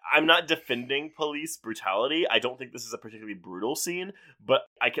 I'm not defending police brutality. I don't think this is a particularly brutal scene, but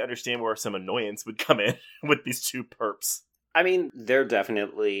I can understand where some annoyance would come in with these two perps. I mean, they're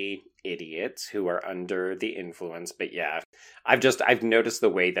definitely idiots who are under the influence, but yeah, I've noticed the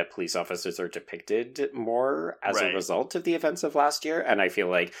way that police officers are depicted more as a result of the events of last year, and I feel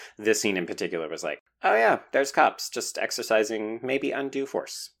like this scene in particular was like, oh yeah, there's cops just exercising maybe undue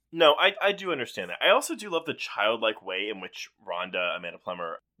force. No, I do understand that. I also do love the childlike way in which Rhonda, Amanda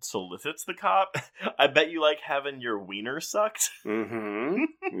Plummer, solicits the cop. I bet you like having your wiener sucked.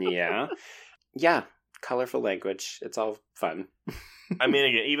 Mm-hmm. Yeah. Yeah. Colorful language. It's all fun. I mean,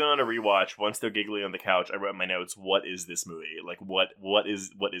 again, even on a rewatch, once they're giggling on the couch, I wrote in my notes, what is this movie? Like, what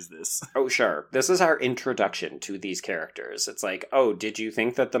is this? Oh, sure. This is our introduction to these characters. It's like, oh, did you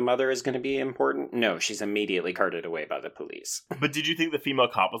think that the mother is going to be important? No, she's immediately carted away by the police. But did you think the female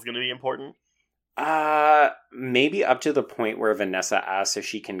cop was going to be important? Maybe up to the point where Vanessa asks if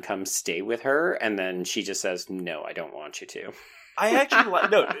she can come stay with her, and then she just says, no, I don't want you to. I actually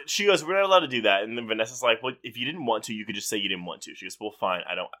no. She goes, "We're not allowed to do that." And then Vanessa's like, "Well, if you didn't want to, you could just say you didn't want to." She goes, "Well, fine.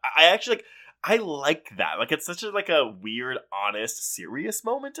 I don't." I actually I like that. Like, it's such a weird, honest, serious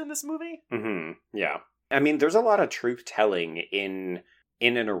moment in this movie. Mm-hmm. Yeah. I mean, there's a lot of truth telling in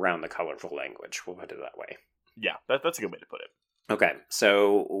and around the colorful language. We'll put it that way. Yeah, that's a good way to put it. Okay,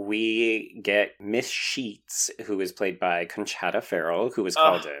 so we get Miss Sheets, who is played by Conchata Ferrell, who was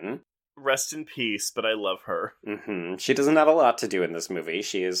called in. Rest in peace, but I love her. Mm-hmm. She doesn't have a lot to do in this movie.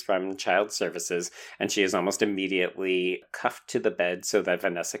 She is from Child Services, and she is almost immediately cuffed to the bed so that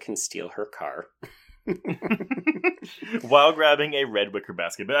Vanessa can steal her car. While grabbing a red wicker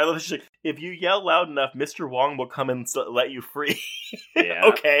basket. But I love that she's like, if you yell loud enough, Mr. Wong will come and let you free. Yeah.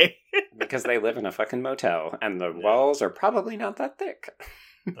 Okay. Because they live in a fucking motel, and the walls are probably not that thick.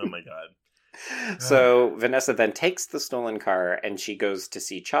 Oh my god. So Vanessa then takes the stolen car and she goes to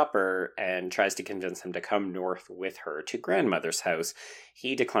see Chopper and tries to convince him to come north with her to grandmother's house.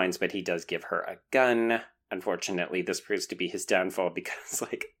 He declines, but he does give her a gun. Unfortunately, this proves to be his downfall because,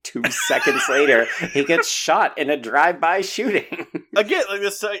 2 seconds later, he gets shot in a drive-by shooting. Again,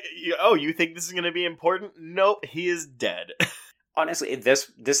 this. You think this is going to be important? Nope, he is dead. Honestly, this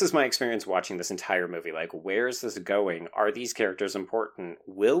is my experience watching this entire movie. Where is this going? Are these characters important?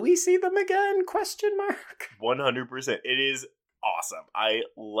 Will we see them again? 100%. It is awesome. I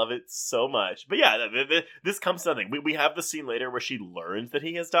love it so much. But yeah, this comes to nothing. We have the scene later where she learns that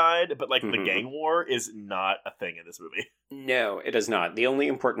he has died, but the gang war is not a thing in this movie. No, it is not. The only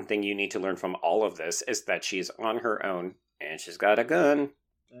important thing you need to learn from all of this is that she's on her own and she's got a gun.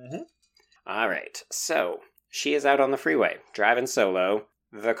 Mm-hmm. All right, so she is out on the freeway, driving solo.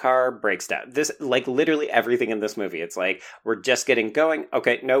 The car breaks down. This, literally everything in this movie. It's we're just getting going.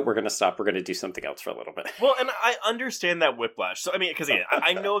 Okay, no, we're going to stop. We're going to do something else for a little bit. Well, and I understand that whiplash. So, I mean, because again,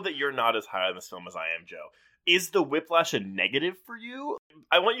 I know that you're not as high on this film as I am, Joe. Is the whiplash a negative for you?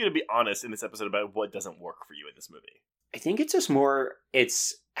 I want you to be honest in this episode about what doesn't work for you in this movie. I think it's just more,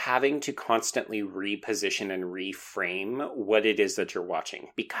 it's having to constantly reposition and reframe what it is that you're watching,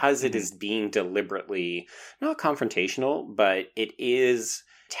 because it is being deliberately not confrontational, but it is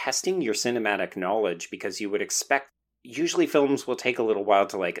testing your cinematic knowledge, because you would expect usually films will take a little while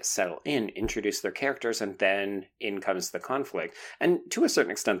to like settle in, introduce their characters, and then in comes the conflict. And to a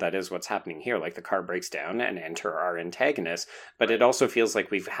certain extent, that is what's happening here. Like the car breaks down and enter our antagonist, but it also feels like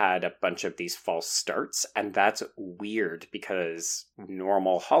we've had a bunch of these false starts, and that's weird because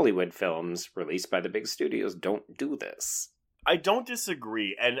normal Hollywood films released by the big studios don't do this. I don't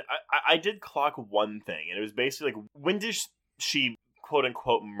disagree, and I did clock one thing, and it was basically like, when did she quote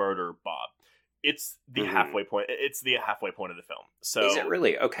unquote murder Bob? It's the halfway point. It's the halfway point of the film. So is it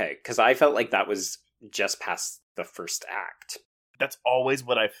really? Okay, because I felt like that was just past the first act. That's always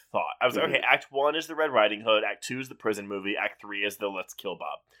what I've thought. I was like, okay, Act 1 is the Red Riding Hood, Act 2 is the prison movie, Act 3 is the Let's Kill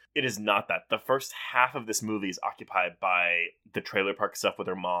Bob. It is not that. The first half of this movie is occupied by the trailer park stuff with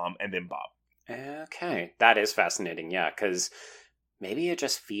her mom and then Bob. Okay, that is fascinating, yeah, because maybe it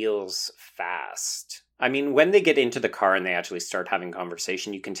just feels fast. I mean, when they get into the car and they actually start having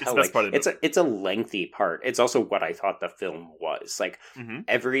conversation, you can tell like it's a lengthy part. It's also what I thought the film was. Like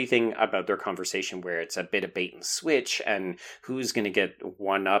everything about their conversation, where it's a bit of bait and switch and who's going to get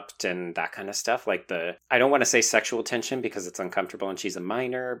one-upped and that kind of stuff. Like I don't want to say sexual tension because it's uncomfortable and she's a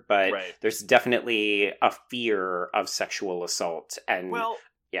minor, but there's definitely a fear of sexual assault. And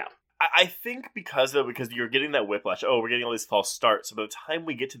yeah. I think because you're getting that whiplash, we're getting all these false starts. So by the time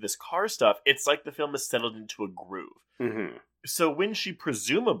we get to this car stuff, it's like the film is settled into a groove. So when she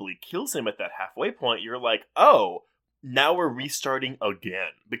presumably kills him at that halfway point, you're like, oh, now we're restarting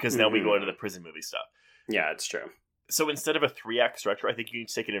again. Because now we go into the prison movie stuff. Yeah, it's true. So instead of a 3-act structure, I think you need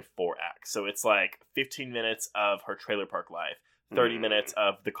to take it in 4 acts. So it's like 15 minutes of her trailer park life, 30 minutes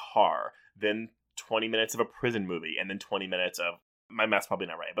of the car, then 20 minutes of a prison movie, and then 20 minutes of... My math's probably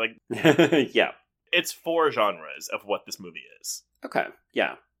not right, but like... yeah. It's 4 genres of what this movie is. Okay,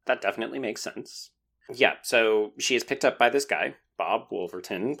 yeah. That definitely makes sense. Yeah, so she is picked up by this guy, Bob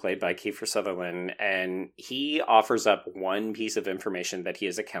Wolverton, played by Kiefer Sutherland, and he offers up one piece of information that he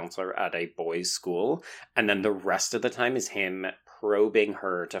is a counselor at a boys' school, and then the rest of the time is him probing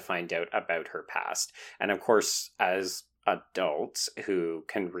her to find out about her past. And of course, as adults who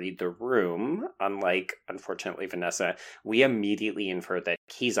can read the room, unlike, unfortunately, Vanessa, we immediately infer that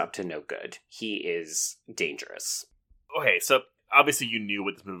he's up to no good. He is dangerous. Okay, so obviously you knew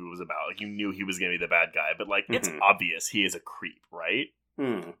what this movie was about. Like, you knew he was going to be the bad guy, but, like, it's obvious he is a creep, right?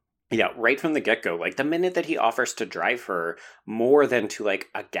 Yeah, right from the get-go. Like, the minute that he offers to drive her more than to, like,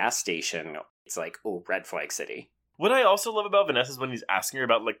 a gas station, it's like, oh, red flag city. What I also love about Vanessa is when he's asking her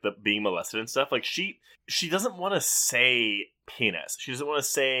about, like, the being molested and stuff, like, she doesn't want to say penis. She doesn't want to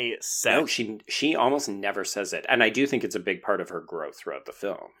say sex. No, she almost never says it. And I do think it's a big part of her growth throughout the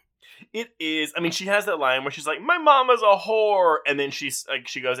film. It is. I mean, she has that line where she's like, my mama's a whore. And then she's like,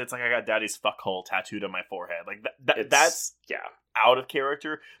 she goes, it's like, I got daddy's fuckhole tattooed on my forehead. Like, that's out of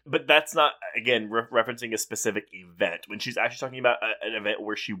character. But that's not, again, referencing a specific event. When she's actually talking about an event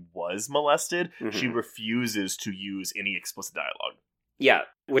where she was molested, she refuses to use any explicit dialogue. Yeah,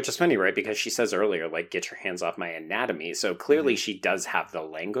 which is funny, right? Because she says earlier, like, get your hands off my anatomy. So clearly she does have the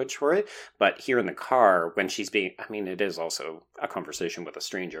language for it. But here in the car, when she's being, I mean, it is also a conversation with a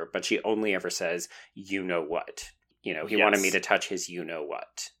stranger, but she only ever says, you know what? You know, he wanted me to touch his you know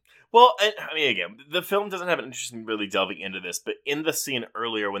what. Well, I mean, again, the film doesn't have an interest in really delving into this, but in the scene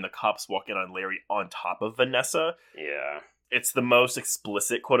earlier when the cops walk in on Larry on top of Vanessa... Yeah. It's the most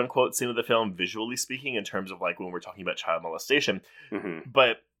explicit, quote-unquote, scene of the film, visually speaking, in terms of, like, when we're talking about child molestation.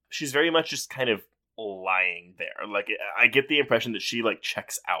 But she's very much just kind of lying there. Like, I get the impression that she, like,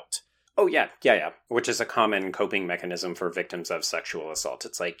 checks out. Oh, yeah. Which is a common coping mechanism for victims of sexual assault.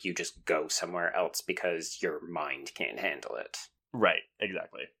 It's like you just go somewhere else because your mind can't handle it. Right,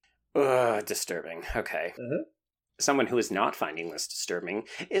 exactly. Ugh, disturbing. Okay. Someone who is not finding this disturbing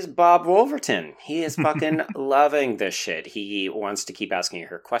is Bob Wolverton. He is fucking loving this shit. He wants to keep asking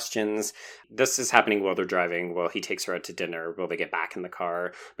her questions. This is happening while they're driving, while he takes her out to dinner, while they get back in the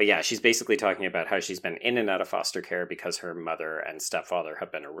car. But yeah, she's basically talking about how she's been in and out of foster care because her mother and stepfather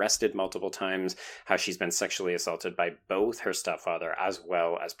have been arrested multiple times, how she's been sexually assaulted by both her stepfather as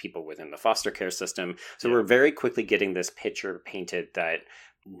well as people within the foster care system. So we're very quickly getting this picture painted that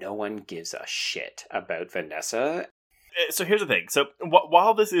no one gives a shit about Vanessa. So here's the thing. So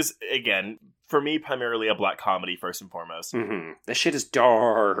while this is, again, for me, primarily a black comedy, first and foremost. This shit is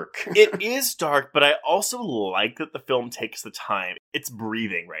dark. It is dark, but I also like that the film takes the time. It's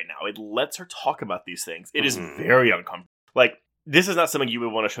breathing right now. It lets her talk about these things. It is very uncomfortable. Like, this is not something you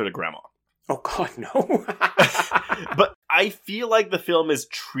would want to show to grandma. Oh, God, no. But I feel like the film is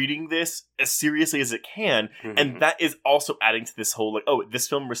treating this as seriously as it can, and that is also adding to this whole, like, oh, this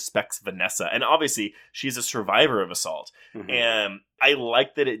film respects Vanessa. And obviously, she's a survivor of assault. And I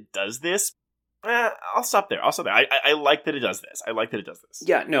like that it does this. I'll stop there. I like that it does this.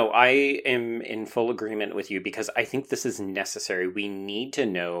 Yeah, no, I am in full agreement with you because I think this is necessary. We need to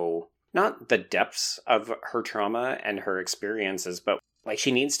know not the depths of her trauma and her experiences, but like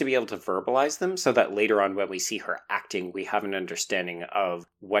she needs to be able to verbalize them so that later on when we see her acting, we have an understanding of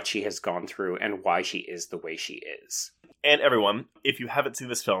what she has gone through and why she is the way she is. And everyone, if you haven't seen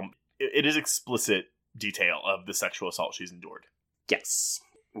this film, it is explicit detail of the sexual assault she's endured. Yes.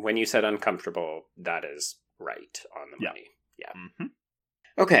 When you said uncomfortable, that is right on the money. Yeah.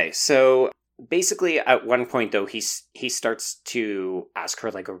 Okay, so basically at one point though, he starts to ask her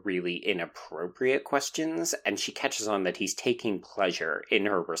like a really inappropriate questions, and she catches on that he's taking pleasure in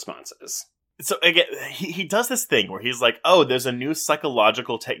her responses. So again, he does this thing where he's like, oh, there's a new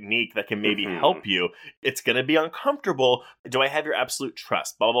psychological technique that can maybe help you. It's going to be uncomfortable. Do I have your absolute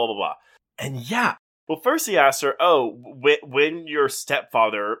trust? Blah, blah, blah, blah. And yeah. Well, first he asks her, oh, when your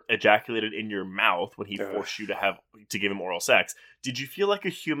stepfather ejaculated in your mouth, when he forced you to give him oral sex, did you feel like a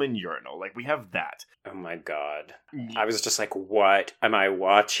human urinal? Like, we have that. Oh my God. I was just like, what am I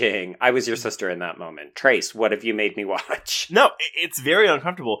watching? I was your sister in that moment. Trace, what have you made me watch? No, it's very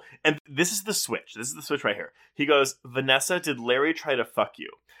uncomfortable. And this is the switch. This is the switch right here. He goes, Vanessa, did Larry try to fuck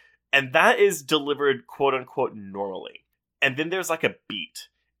you? And that is delivered, quote unquote, normally. And then there's like a beat.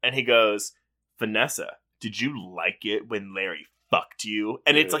 And he goes, Vanessa, did you like it when Larry fucked you?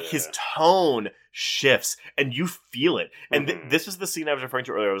 And it's like his tone shifts and you feel it. And this was the scene I was referring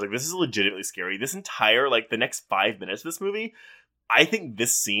to earlier. I was like, this is legitimately scary. This entire, like, the next 5 minutes of this movie, I think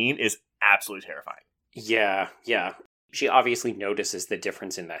this scene is absolutely terrifying. Yeah. She obviously notices the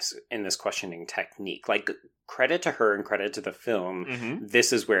difference in this questioning technique. Like, credit to her and credit to the film.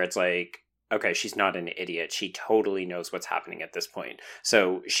 This is where it's like, okay, she's not an idiot. She totally knows what's happening at this point.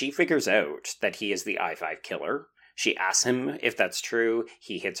 So she figures out that he is the I-5 killer. She asks him if that's true.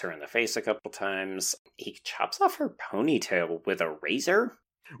 He hits her in the face a couple times. He chops off her ponytail with a razor.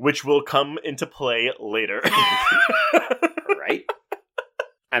 Which will come into play later. Right?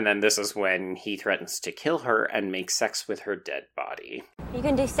 And then this is when he threatens to kill her and make sex with her dead body. You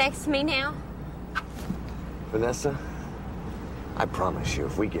gonna do sex to me now? Vanessa? I promise you,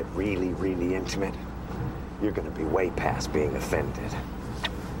 if we get really, really intimate, you're gonna be way past being offended.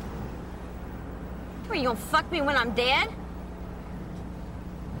 Are you gonna fuck me when I'm dead?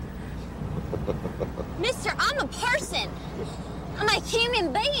 Mister, I'm a person. I'm a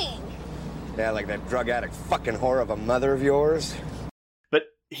human being. Yeah, like that drug addict fucking whore of a mother of yours. But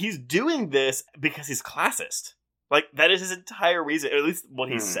he's doing this because he's classist. Like, that is his entire reason, or at least what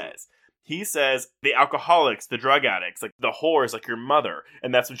he says. He says, the alcoholics, the drug addicts, like the whores, like your mother.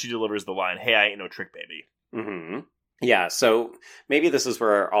 And that's when she delivers the line, hey, I ain't no trick baby. Yeah, so maybe this is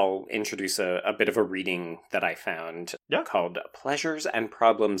where I'll introduce a bit of a reading that I found called Pleasures and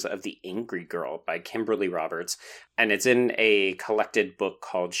Problems of the Angry Girl by Kimberly Roberts. And it's in a collected book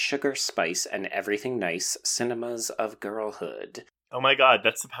called Sugar, Spice, and Everything Nice, Cinemas of Girlhood. Oh my God,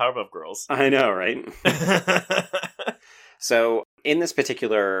 that's the Powerpuff Girls. I know, right? So in this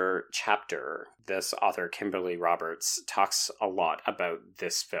particular chapter, this author, Kimberly Roberts, talks a lot about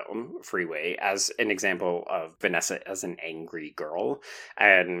this film, Freeway, as an example of Vanessa as an angry girl.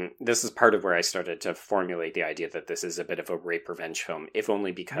 And this is part of where I started to formulate the idea that this is a bit of a rape revenge film, if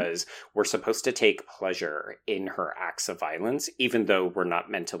only because we're supposed to take pleasure in her acts of violence, even though we're not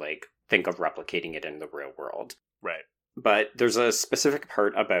meant to, like, think of replicating it in the real world. Right. But there's a specific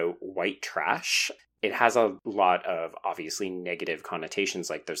part about white trash. It has a lot of obviously negative connotations,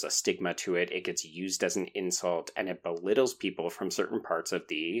 like there's a stigma to it, it gets used as an insult, and it belittles people from certain parts of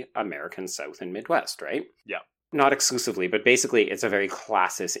the American South and Midwest, right? Yeah. Not exclusively, but basically it's a very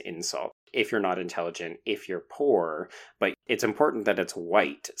classist insult. If you're not intelligent, if you're poor, but it's important that it's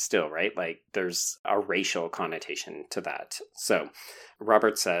white still, right? Like there's a racial connotation to that. So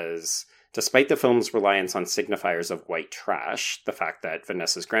Robert says, despite the film's reliance on signifiers of white trash, the fact that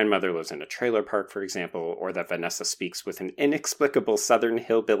Vanessa's grandmother lives in a trailer park, for example, or that Vanessa speaks with an inexplicable Southern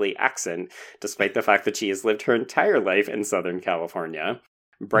hillbilly accent, despite the fact that she has lived her entire life in Southern California,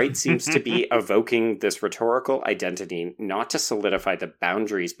 Bright seems to be evoking this rhetorical identity not to solidify the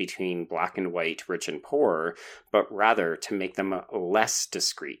boundaries between black and white, rich and poor, but rather to make them less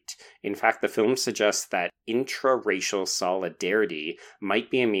discrete. In fact, the film suggests that intra-racial solidarity might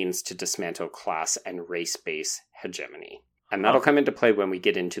be a means to dismantle class and race-based hegemony. And that'll come into play when we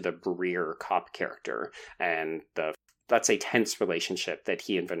get into the Breer cop character and the let's say, tense relationship that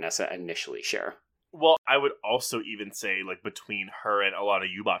he and Vanessa initially share. Well, I would also even say, like, between her and Alana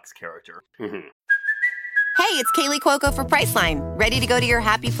Eubach's character. Mm-hmm. Hey, it's Kaylee Cuoco for Priceline. Ready to go to your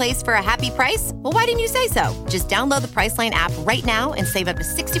happy place for a happy price? Well, why didn't you say so? Just download the Priceline app right now and save up to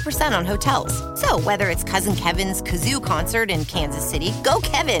 60% on hotels. So whether it's Cousin Kevin's Kazoo Concert in Kansas City, go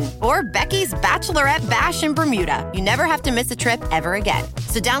Kevin, or Becky's Bachelorette Bash in Bermuda, you never have to miss a trip ever again.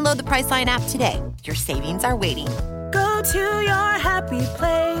 So download the Priceline app today. Your savings are waiting. Go to your happy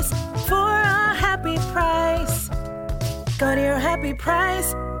place for a happy price. Go to your happy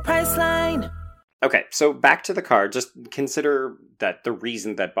price, Priceline. Okay, so back to the car. Just consider that the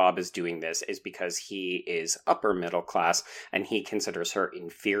reason that Bob is doing this is because he is upper middle class, and he considers her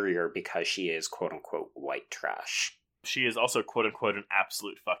inferior because she is quote-unquote white trash. She is also quote-unquote an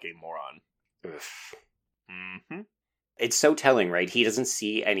absolute fucking moron. Oof. Mm-hmm. It's so telling, right? He doesn't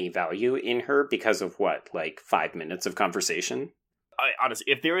see any value in her because of what, like 5 minutes of conversation? Honestly,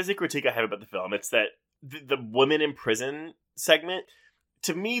 if there is a critique I have about the film, it's that the women in prison segment,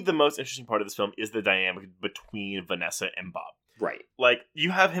 to me, the most interesting part of this film is the dynamic between Vanessa and Bob. Right. Like,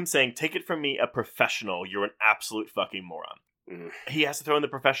 you have him saying, take it from me, a professional, you're an absolute fucking moron. Mm. He has to throw in the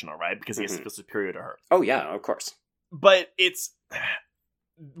professional, right? Because he has to feel superior to her. Oh, yeah, of course. But it's...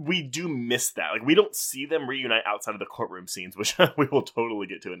 we do miss that. Like, we don't see them reunite outside of the courtroom scenes, which we will totally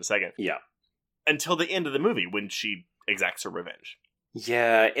get to in a second. Yeah. Until the end of the movie, when she exacts her revenge.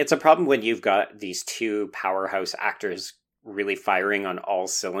 Yeah, it's a problem when you've got these two powerhouse actors really firing on all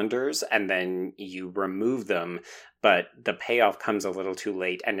cylinders, and then you remove them, but the payoff comes a little too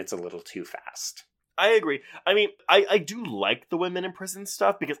late, and it's a little too fast. I agree. I mean, I do like the women in prison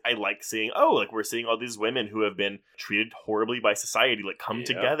stuff, because I like seeing, we're seeing all these women who have been treated horribly by society, like, come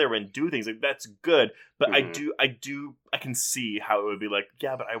together and do things. Like, that's good. But I can see how it would be like,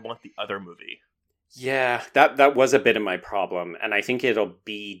 yeah, but I want the other movie. Yeah, that was a bit of my problem, and I think it'll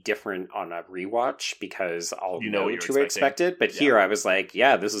be different on a rewatch because I'll know what to expect it. But here I was like,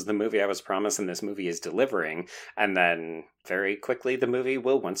 yeah, this is the movie I was promised, and this movie is delivering. And then very quickly, the movie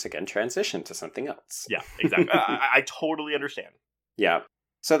will once again transition to something else. Yeah, exactly. I totally understand. Yeah.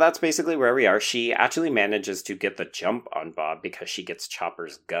 So that's basically where we are. She actually manages to get the jump on Bob because she gets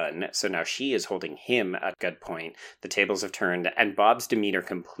Chopper's gun. So now she is holding him at gunpoint. The tables have turned, and Bob's demeanor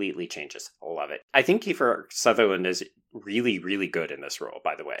completely changes. Love it. I think Kiefer Sutherland is really, really good in this role,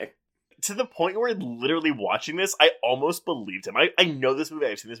 by the way. To the point where literally watching this, I almost believed him. I know this movie,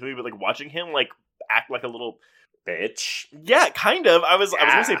 I've seen this movie, but like watching him like act like a little bitch. Yeah, kind of. I was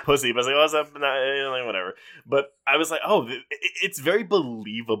gonna say pussy, but I was like, oh, what's up? Like, whatever. But I was like, oh, it's very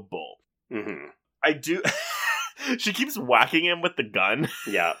believable. Mm-hmm. I do. She keeps whacking him with the gun.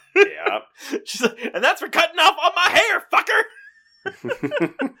 Yeah, yeah. She's like, and that's for cutting off all my hair, fucker.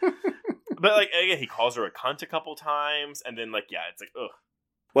 But like, again, he calls her a cunt a couple times, and then like, yeah, it's like, ugh.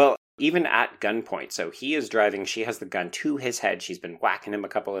 Well, even at gunpoint, so he is driving, she has the gun to his head, she's been whacking him a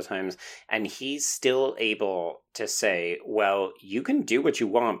couple of times, and he's still able to say, well, you can do what you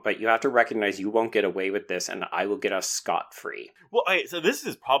want, but you have to recognize you won't get away with this, and I will get us scot-free. Well, okay, so this is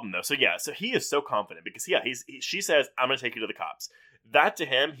his problem, though. So yeah, so he is so confident, because she says, I'm going to take you to the cops. That to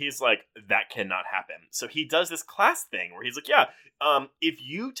him, he's like, that cannot happen. So he does this class thing, where he's like, yeah, if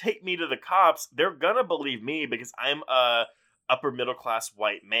you take me to the cops, they're going to believe me, because I'm a upper middle class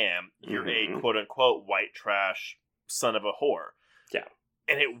white man. You're a quote unquote white trash son of a whore. Yeah.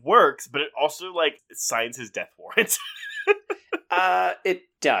 And it works, but it also like signs his death warrant. It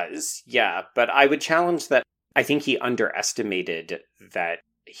does, yeah. But I would challenge that. I think he underestimated that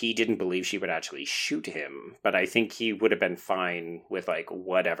he didn't believe she would actually shoot him, but I think he would have been fine with like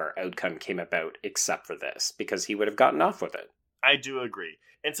whatever outcome came about except for this, because he would have gotten off with it. I do agree.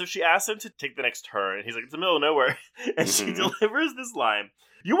 And so she asks him to take the next turn, and he's like, it's the middle of nowhere. And she delivers this line,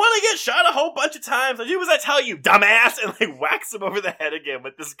 you want to get shot a whole bunch of times? I do as I tell you, dumbass! And like whacks him over the head again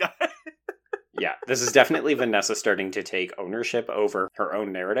with this guy. Yeah, this is definitely Vanessa starting to take ownership over her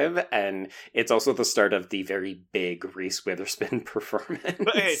own narrative, and it's also the start of the very big Reese Witherspoon performance.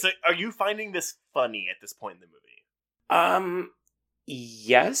 But okay, so are you finding this funny at this point in the movie?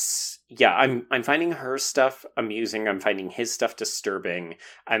 Yes. Yeah, I'm finding her stuff amusing, I'm finding his stuff disturbing,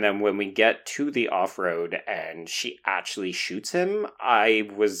 and then when we get to the off-road and she actually shoots him, I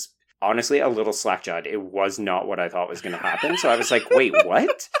was honestly a little slack-jawed. It was not what I thought was going to happen, so I was like, wait,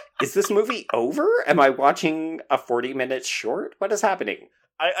 what? Is this movie over? Am I watching a 40-minute short? What is happening?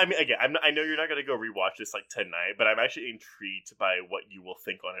 I mean, again, I know you're not going to go rewatch this like tonight, but I'm actually intrigued by what you will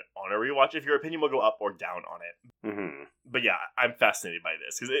think on it on a rewatch. If your opinion will go up or down on it. Mm-hmm. But yeah, I'm fascinated by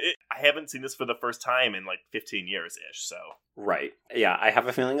this because I haven't seen this for the first time in like 15 years ish. So right, yeah, I have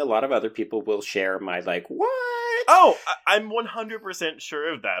a feeling a lot of other people will share my like what. Oh, I'm 100%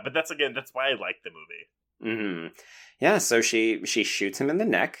 sure of that. But that's why I like the movie. Mm-hmm. Yeah, so she shoots him in the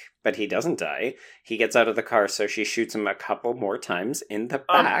neck, but he doesn't die. He gets out of the car, so she shoots him a couple more times in the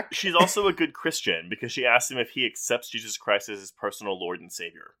back. She's also a good Christian, because she asks him if he accepts Jesus Christ as his personal Lord and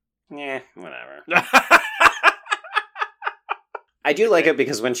Savior. Yeah, whatever. I do like it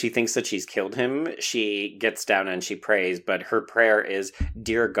because when she thinks that she's killed him, she gets down and she prays, but her prayer is,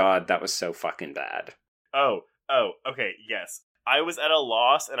 "Dear God, that was so fucking bad." Oh, okay, yes. I was at a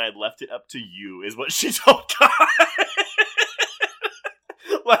loss and I left it up to you, is what she told God.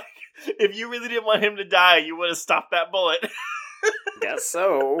 Like, if you really didn't want him to die, you would have stopped that bullet. Guess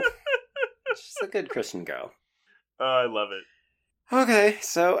so. She's a good Christian girl. Oh, I love it. Okay,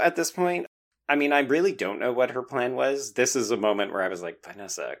 so at this point, I mean, I really don't know what her plan was. This is a moment where I was like,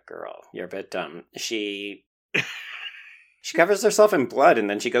 Vanessa, girl, you're a bit dumb. She covers herself in blood, and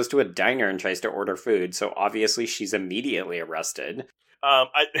then she goes to a diner and tries to order food, so obviously she's immediately arrested.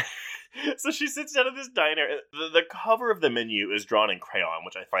 So she sits down at this diner. The cover of the menu is drawn in crayon,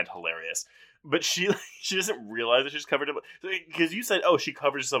 which I find hilarious. But she doesn't realize that she's covered in blood. Because you said, she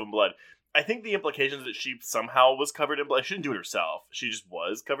covers herself in blood. I think the implication is that she somehow was covered in blood. She didn't do it herself. She just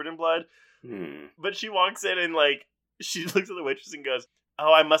was covered in blood. But she walks in and, like, she looks at the waitress and goes,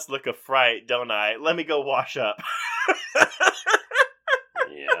 "Oh, I must look a fright, don't I? Let me go wash up."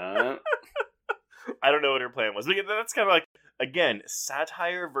 Yeah. I don't know what her plan was. But that's kind of like, again,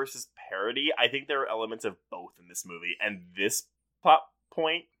 satire versus parody. I think there are elements of both in this movie. And this plot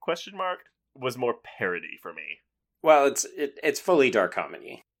point, question mark, was more parody for me. Well, it's fully dark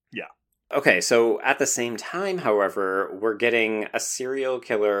comedy. Yeah. Okay, so at the same time, however, we're getting a serial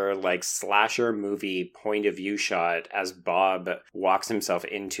killer, like, slasher movie point of view shot as Bob walks himself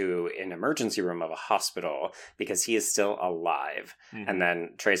into an emergency room of a hospital because he is still alive. Mm-hmm. And then,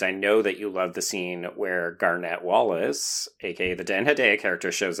 Trace, I know that you love the scene where Garnett Wallace, aka the Dan Hedaya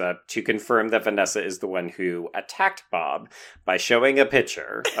character, shows up to confirm that Vanessa is the one who attacked Bob by showing a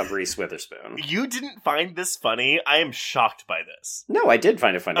picture of Reese Witherspoon. You didn't find this funny? I am shocked by this. No, I did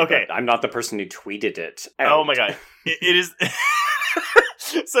find it funny, okay. But I'm not the person who tweeted it out. Oh my god. It is...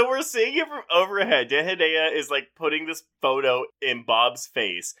 So we're seeing it from overhead. Dan Hedaya is, like, putting this photo in Bob's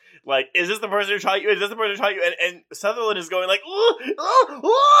face. Like, is this the person who shot you? Is this the person who shot you? And Sutherland is going like,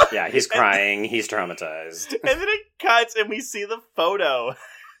 ooh. Yeah, he's crying. He's traumatized. And then it cuts and we see the photo.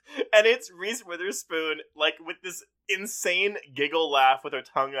 And it's Reese Witherspoon, like, with this insane giggle laugh with her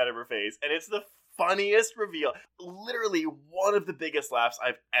tongue out of her face. And it's the funniest reveal. Literally one of the biggest laughs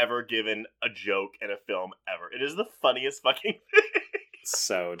I've ever given a joke in a film ever. It is the funniest fucking thing.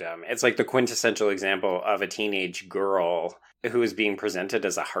 So dumb. It's like the quintessential example of a teenage girl who is being presented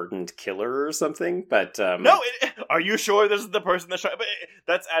as a hardened killer or something, but... No, are you sure this is the person that shot... But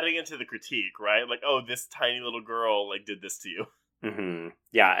that's adding into the critique, right? Like, oh, this tiny little girl, like, did this to you. Mm-hmm.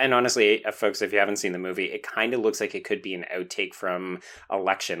 Yeah, and honestly, folks, if you haven't seen the movie, it kind of looks like it could be an outtake from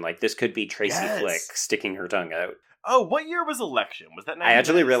Election. Like, this could be Tracy Flick sticking her tongue out. Oh, what year was Election? Was that 1990s? I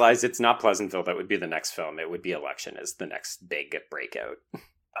actually realized it's not Pleasantville that would be the next film. It would be Election as the next big breakout.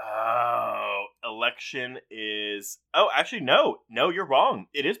 Oh, Election is... Oh, actually, no. No, you're wrong.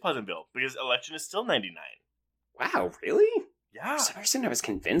 It is Pleasantville, because Election is still 99. Wow, really? Yeah. For some reason, I was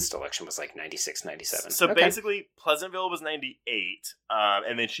convinced Election was like 96, 97. So basically, Pleasantville was 98,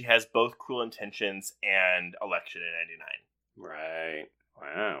 and then she has both Cruel Intentions and Election in 99. Right.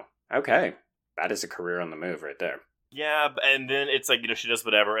 Wow. Okay. That is a career on the move right there. Yeah, and then it's like, she does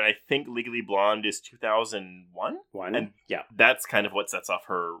whatever, and I think Legally Blonde is 2001? And yeah. That's kind of what sets off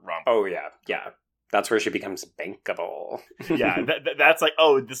her rom-com. Oh, yeah. Yeah. That's where she becomes bankable. Yeah, that's like,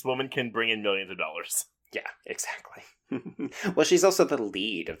 oh, this woman can bring in millions of dollars. Yeah, exactly. Well, she's also the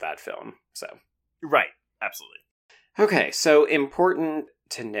lead of that film, so. Right, absolutely. Okay, so important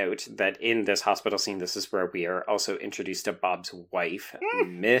to note that in this hospital scene, this is where we are also introduced to Bob's wife,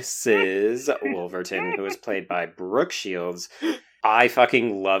 Mrs. Wolverton, who is played by Brooke Shields. I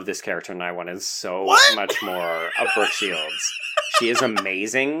fucking love this character, and I wanted so much more of Brooke Shields. She is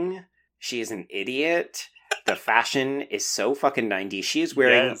amazing. She is an idiot. The fashion is so fucking 90s. She is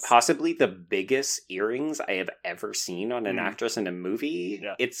wearing possibly the biggest earrings I have ever seen on an actress in a movie.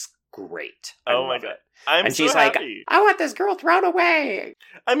 Yeah. It's great. Oh my god. And she's like, I want this girl thrown away.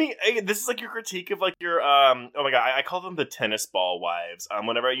 I mean, this is like your critique of like your, oh my god, I call them the tennis ball wives.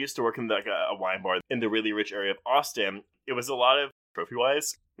 Whenever I used to work in like a wine bar in the really rich area of Austin, it was a lot of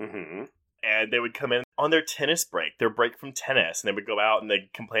trophy-wise. Mm-hmm. And they would come in on their tennis break, their break from tennis, and they would go out and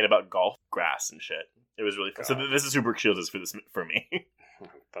they'd complain about golf grass and shit. It was really fun. So this is who Brooke Shields is for me.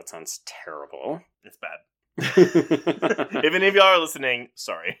 That sounds terrible. It's bad. If any of y'all are listening,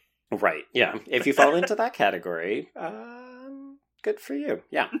 sorry. Right, yeah. If you fall into that category, good for you.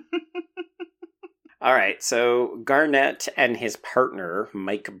 Yeah. All right, so Garnett and his partner,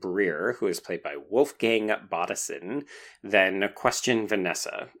 Mike Breer, who is played by Wolfgang Bodison, then question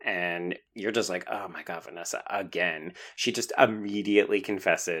Vanessa. And you're just like, oh my god, Vanessa, again. She just immediately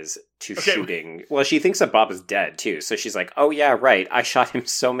confesses to shooting. Well, she thinks that Bob is dead, too. So she's like, oh yeah, right, I shot him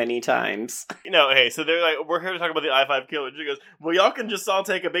so many times. Hey, so they're like, we're here to talk about the I-5 killer. She goes, well, y'all can just all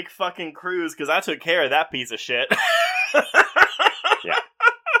take a big fucking cruise, because I took care of that piece of shit. Yeah.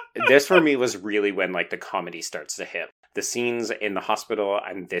 This for me was really when like the comedy starts to hit. The scenes in the hospital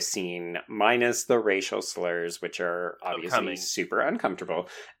and this scene, minus the racial slurs, which are obviously super uncomfortable.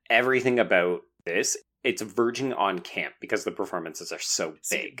 Everything about this, it's verging on camp because the performances are so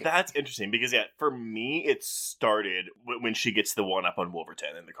big. See, that's interesting because, yeah, for me, it started when she gets the one up on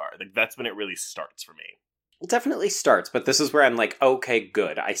Wolverton in the car. Like, that's when it really starts for me. It definitely starts, but this is where I'm like, okay,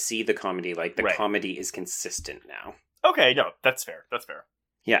 good. I see the comedy. Like, the comedy is consistent now. Okay, no, that's fair. That's fair.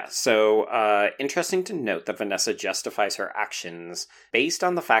 Yeah, so interesting to note that Vanessa justifies her actions based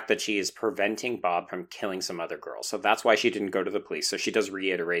on the fact that she is preventing Bob from killing some other girl. So that's why she didn't go to the police. So she does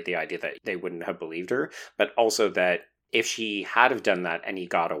reiterate the idea that they wouldn't have believed her, but also that if she had have done that and he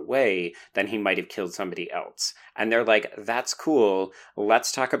got away, then he might have killed somebody else. And they're like, that's cool.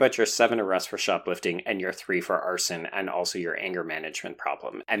 Let's talk about your 7 arrests for shoplifting and your 3 for arson and also your anger management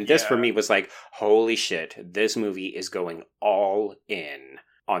problem. And this for me was like, holy shit, this movie is going all in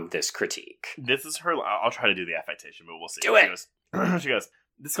on this critique. This is her. I'll try to do the affectation, but we'll see. Do it. She goes,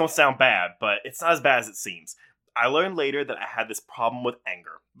 this is going to sound bad, but it's not as bad as it seems. I learned later that I had this problem with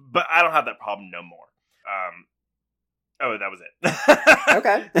anger, but I don't have that problem no more. Oh, that was it.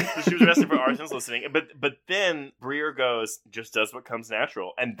 Okay. So she was arrested for arson, listening. But then Breer goes, just does what comes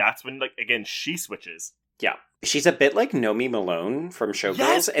natural. And that's when, like, again, she switches. Yeah. She's a bit like Nomi Malone from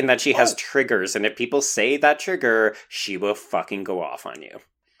Showgirls in that she has triggers. And if people say that trigger, she will fucking go off on you.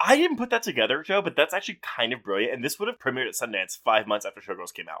 I didn't put that together, Joe, but that's actually kind of brilliant. And this would have premiered at Sundance 5 months after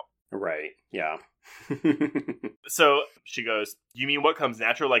Showgirls came out. Right. Yeah. So she goes, you mean what comes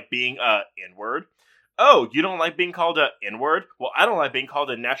natural, like being N-word? Oh, you don't like being called a N-word? Well, I don't like being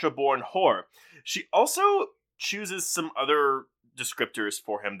called a natural-born whore. She also chooses some other descriptors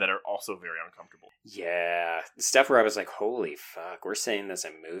for him that are also very uncomfortable. Yeah. Stuff where I was like, holy fuck, we're saying this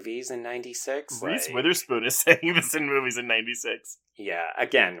in movies in 96? Reese Witherspoon is saying this in movies in 96. Yeah,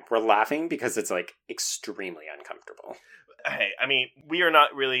 again, we're laughing because it's like extremely uncomfortable. Hey, I mean, we are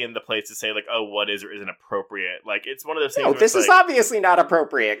not really in the place to say, like, oh, what is or isn't appropriate. Like, it's one of those things. No, this is like, obviously not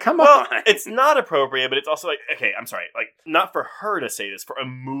appropriate. Come on. It's not appropriate, but it's also like, okay, I'm sorry. Like, not for her to say this, for a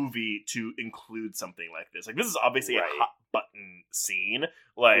movie to include something like this. Like, this is obviously a hot button scene.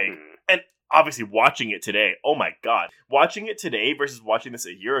 Like, and obviously watching it today, oh my god. Watching it today versus watching this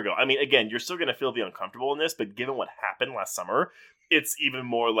a year ago. I mean, again, you're still going to feel the uncomfortable in this, but given what happened last summer, it's even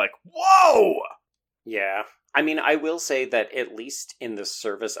more like, whoa! Yeah. I mean, I will say that at least in the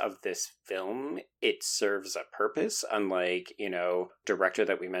service of this film, it serves a purpose, unlike, director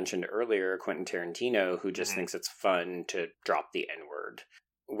that we mentioned earlier, Quentin Tarantino, who just thinks it's fun to drop the N-word,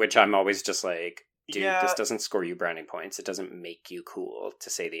 which I'm always just like, dude, this doesn't score you brownie points. It doesn't make you cool to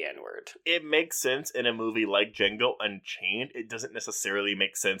say the N-word. It makes sense in a movie like Django Unchained. It doesn't necessarily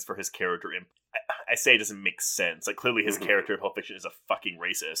make sense for his character. I say it doesn't make sense. Like, clearly his character in Pulp Fiction is a fucking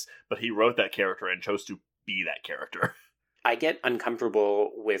racist, but he wrote that character and chose to be that character. I get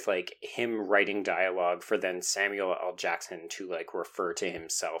uncomfortable with, like, him writing dialogue for then Samuel L. Jackson to, like, refer to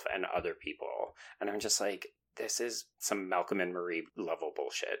himself and other people. And I'm just like, this is some Malcolm and Marie level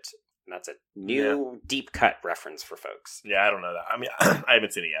bullshit. And that's a new deep cut reference for folks. Yeah, I don't know that. I mean, I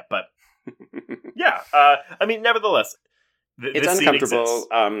haven't seen it yet, but yeah. I mean, nevertheless, it's uncomfortable.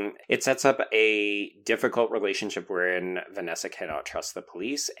 It sets up a difficult relationship wherein Vanessa cannot trust the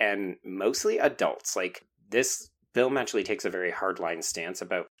police and mostly adults. Like, this film actually takes a very hardline stance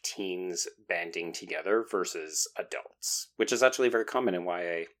about teens banding together versus adults, which is actually very common in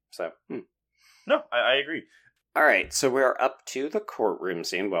YA. So, No, I agree. All right, so we're up to the courtroom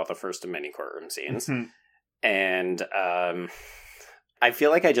scene. Well, the first of many courtroom scenes. And I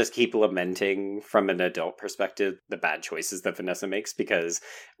feel like I just keep lamenting from an adult perspective the bad choices that Vanessa makes, because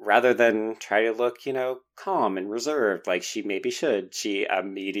rather than try to look, calm and reserved like she maybe should, she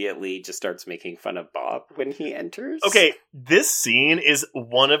immediately just starts making fun of Bob when he enters. Okay, this scene is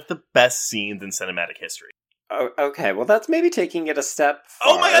one of the best scenes in cinematic history. Oh, okay, well, that's maybe taking it a step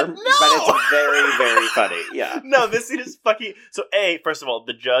far. Oh my god, no! But it's very, very funny, yeah. No, this scene is fucking... So, first of all,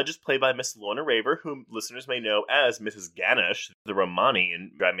 the judge is played by Miss Lorna Raver, whom listeners may know as Mrs. Ganesh, the Romani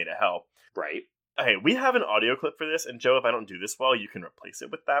in Drive Me to Hell. Right. Okay, we have an audio clip for this, and Joe, if I don't do this well, you can replace it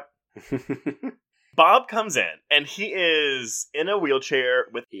with that. Bob comes in, and he is in a wheelchair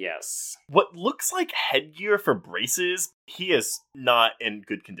with what looks like headgear for braces. He is not in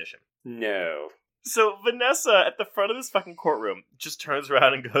good condition. No. So Vanessa, at the front of this fucking courtroom, just turns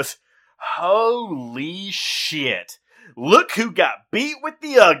around and goes, "Holy shit. Look who got beat with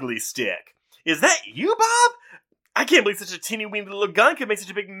the ugly stick. Is that you, Bob? I can't believe such a teeny-weeny little gun could make such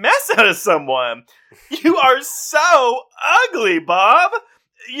a big mess out of someone. You are so ugly, Bob.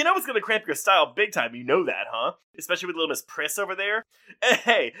 You know it's going to cramp your style big time. You know that, huh? Especially with little Miss Priss over there.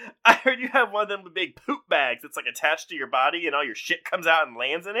 Hey, I heard you have one of them big poop bags that's like attached to your body and all your shit comes out and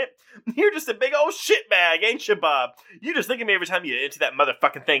lands in it. You're just a big old shit bag, ain't you, Bob? You just think of me every time you get into that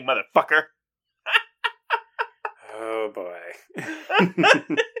motherfucking thing, motherfucker." Oh, boy.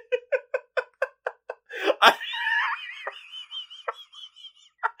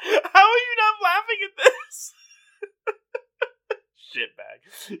 How are you not laughing at this?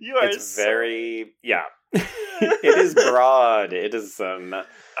 Shitbag. You are It's very... Yeah. It is broad. It is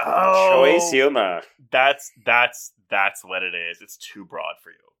choice humor. That's what it is. It's too broad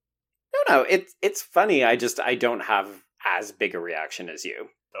for you. No, it's funny. I don't have as big a reaction as you.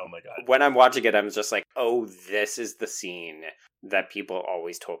 Oh my god. When I'm watching it, I'm just like, oh, this is the scene that people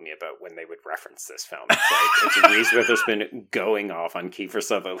always told me about when they would reference this film. It's like, it's Reese Witherspoon going off on Kiefer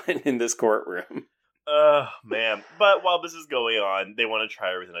Sutherland in this courtroom. Oh, man. But while this is going on, they want to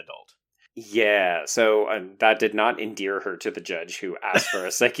try her as an adult. Yeah, so that did not endear her to the judge, who asked for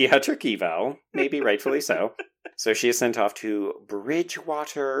a psychiatric eval, maybe rightfully so. So she is sent off to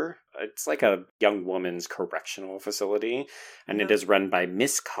Bridgewater. It's like a young woman's correctional facility, and it is run by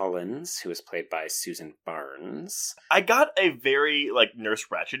Miss Collins, who is played by Susan Barnes. I got a very, Nurse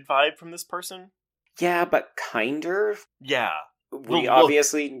Ratched vibe from this person. Yeah, but kinder. Yeah. We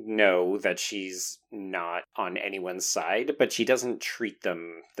obviously know that she's not on anyone's side, but she doesn't treat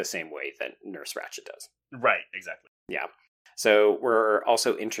them the same way that Nurse Ratched does. Right, exactly. Yeah. So we're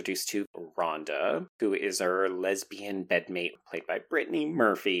also introduced to Rhonda, who is our lesbian bedmate, played by Brittany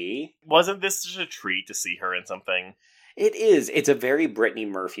Murphy. Wasn't this just a treat to see her in something? It is. It's a very Brittany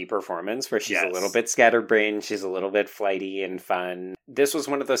Murphy performance where she's a little bit scatterbrained, she's a little bit flighty and fun. This was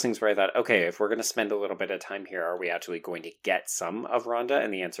one of those things where I thought, okay, if we're going to spend a little bit of time here, are we actually going to get some of Rhonda?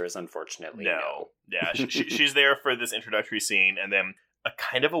 And the answer is unfortunately no. Yeah, she's there for this introductory scene, and then a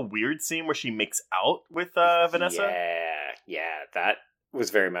kind of a weird scene where she makes out with Vanessa. Yeah, that was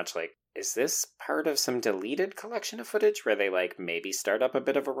very much like, is this part of some deleted collection of footage where they maybe start up a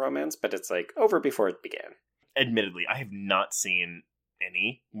bit of a romance, but it's over before it began? Admittedly, I have not seen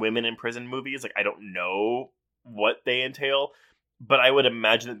any women in prison movies. I don't know what they entail, but I would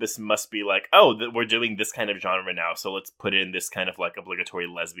imagine that this must be we're doing this kind of genre now, so let's put in this kind of obligatory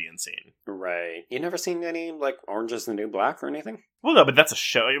lesbian scene. Right. You never seen any Orange is the New Black or anything? Well, no, but that's a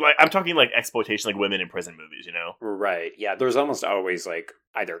show. I'm talking exploitation, women in prison movies, you know? Right. Yeah, there's almost always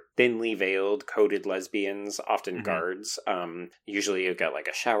either thinly veiled, coded lesbians, often guards. Usually you've got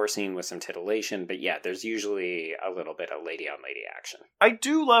a shower scene with some titillation, but yeah, there's usually a little bit of lady on lady action. I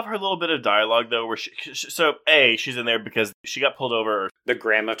do love her little bit of dialogue though, where she's in there because she got pulled over. The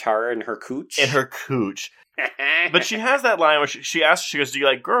gramatar in her cooch. But she has that line where she asks, she goes, "Do you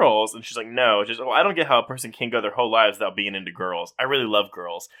like girls?" And she's like, "No." She's I don't get how a person can go their whole lives without being into girls. I really love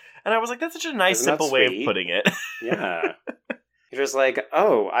girls. And I was like, that's such a nice, simple way of putting it. Yeah. You're just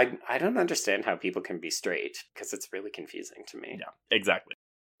I don't understand how people can be straight, because it's really confusing to me. Yeah, exactly.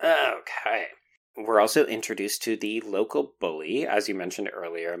 Okay. We're also introduced to the local bully, as you mentioned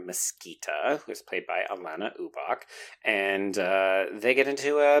earlier, Mesquita, who's played by Alana Ubach, and they get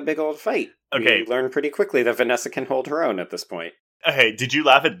into a big old fight. Okay. We learn pretty quickly that Vanessa can hold her own at this point. Okay, did you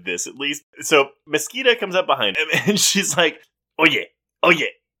laugh at this at least? So, Mesquita comes up behind him, and she's like, oh yeah,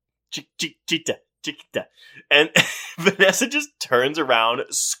 chiquita. And Vanessa just turns around,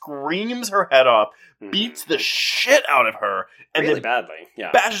 screams her head off, beats the shit out of her, and really then badly,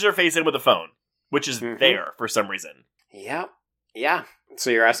 yeah, bashes her face in with a phone, which is there for some reason. Yeah.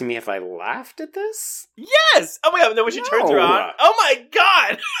 So you're asking me if I laughed at this? Yes! Oh my god, then when she turns around, oh my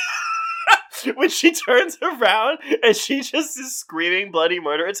god! When she turns around and she just is screaming bloody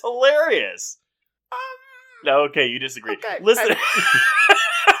murder, it's hilarious. No, okay, you disagree. Okay. Listen,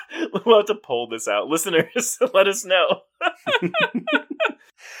 we'll have to pull this out. Listeners, let us know.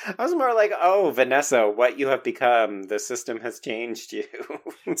 I was more like, oh, Vanessa, what you have become. The system has changed you.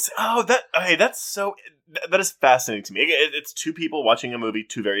 That's so... That is fascinating to me. It's two people watching a movie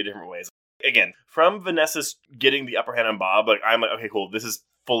two very different ways. Again, from Vanessa's getting the upper hand on Bob, like I'm like, okay, cool, this is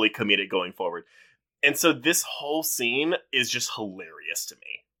fully comedic going forward. And so this whole scene is just hilarious to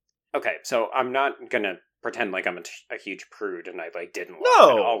me. Okay, so I'm not gonna pretend like I'm a huge prude and I like didn't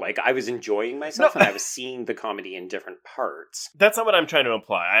laugh at all. Like I was enjoying myself and I was seeing the comedy in different parts. That's not what I'm trying to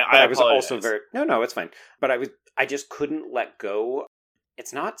imply. I was also no, it's fine. But I just couldn't let go.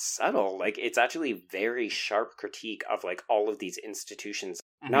 It's not subtle. Like it's actually very sharp critique of like all of these institutions.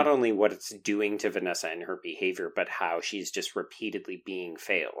 Mm-hmm. Not only what it's doing to Vanessa and her behavior, but how she's just repeatedly being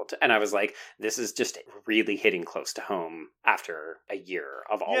failed. And I was like, this is just really hitting close to home after a year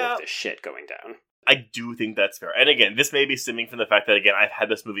of all of this shit going down. I do think that's fair. And again, this may be stemming from the fact that, again, I've had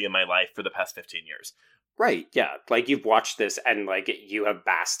this movie in my life for the past 15 years. Right, yeah. Like, you've watched this and, like, you have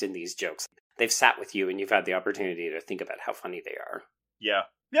basked in these jokes. They've sat with you and you've had the opportunity to think about how funny they are. Yeah.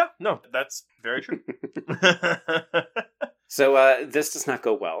 Yeah, no, that's very true. So this does not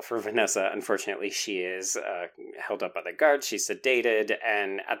go well for Vanessa. Unfortunately, she is held up by the guards. She's sedated.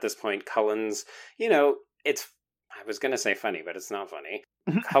 And at this point, Cullens, I was going to say funny, but it's not funny.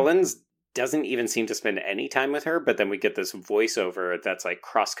 Cullens doesn't even seem to spend any time with her, but then we get this voiceover that's like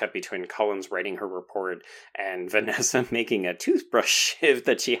cross-cut between Cullens writing her report and Vanessa making a toothbrush shiv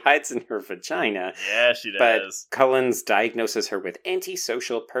that she hides in her vagina. Yeah, she does. But Cullens diagnoses her with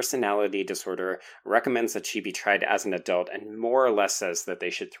antisocial personality disorder, recommends that she be tried as an adult, and more or less says that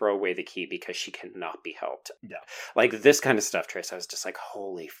they should throw away the key because she cannot be helped. Yeah. Like this kind of stuff, Trace, I was just like,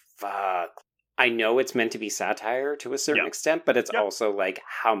 holy fuck. I know it's meant to be satire to a certain extent, but it's also like,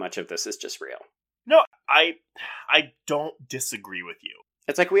 how much of this is just real? No, I don't disagree with you.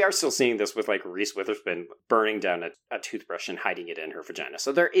 It's like we are still seeing this with like Reese Witherspoon burning down a toothbrush and hiding it in her vagina.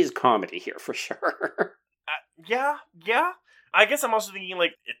 So there is comedy here for sure. Yeah. I guess I'm also thinking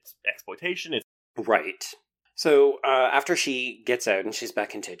like it's exploitation. Right. So after she gets out and she's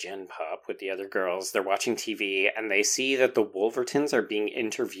back into Gen Pop with the other girls, they're watching TV and they see that the Wolvertons are being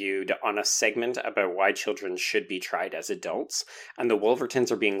interviewed on a segment about why children should be tried as adults, and the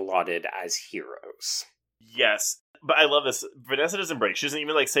Wolvertons are being lauded as heroes. Yes, but I love this. Vanessa doesn't break. She doesn't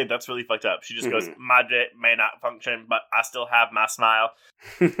even like say that's really fucked up. She just goes, my dick may not function, but I still have my smile.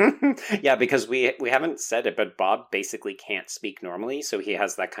 Yeah, because we haven't said it, but Bob basically can't speak normally, so he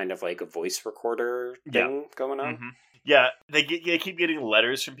has that kind of like a voice recorder thing going on. Mm-hmm. Yeah, they keep getting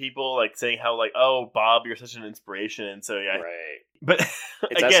letters from people like saying how like, oh, Bob, you're such an inspiration, and so yeah, right. But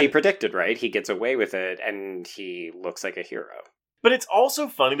it's again, as he predicted, right? He gets away with it, and he looks like a hero. But it's also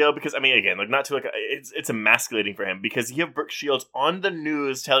funny, though, because, I mean, again, like, not to, like, it's emasculating for him, because you have Brooke Shields on the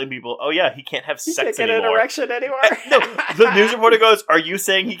news telling people, oh, yeah, he can't have sex anymore. He can't get an erection anymore. No, the news reporter goes, are you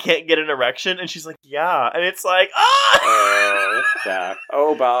saying he can't get an erection? And she's like, yeah. And it's like, yeah.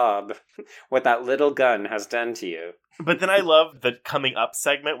 Oh, Bob, what that little gun has done to you. But then I love the coming up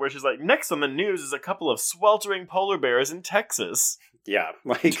segment where she's like, next on the news is a couple of sweltering polar bears in Texas. Yeah,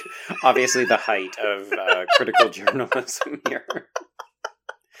 like, obviously the height of critical journalism here.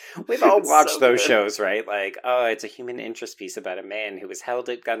 We've all watched those shows, right? Like, oh, it's a human interest piece about a man who was held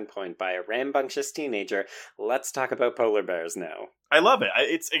at gunpoint by a rambunctious teenager. Let's talk about polar bears now. I love it.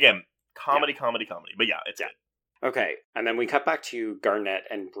 It's, again, comedy. But yeah, it's good. Okay, and then we cut back to Garnett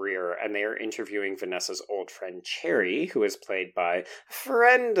and Breer, and they are interviewing Vanessa's old friend Cherry, who is played by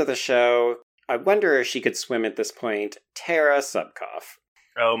friend of the show. I wonder if she could swim at this point, Tara Subkoff.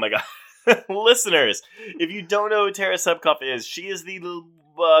 Oh my god. Listeners, if you don't know who Tara Subkoff is, she is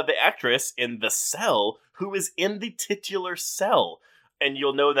the actress in The Cell who is in the titular cell. And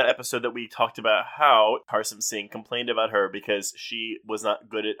you'll know that episode that we talked about how Carson Singh complained about her because she was not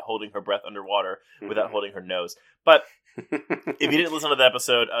good at holding her breath underwater without holding her nose. But if you didn't listen to the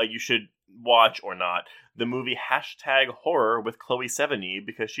episode, you should watch or not the movie #horror with Chloe Sevigny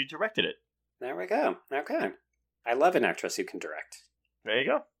because she directed it. There we go. Okay. I love an actress who can direct. There you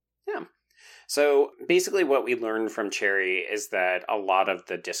go. Yeah. So basically what we learned from Cherry is that a lot of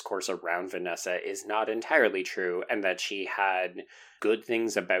the discourse around Vanessa is not entirely true, and that she had good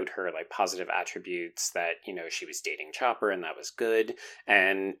things about her, like positive attributes, that, you know, she was dating Chopper and that was good.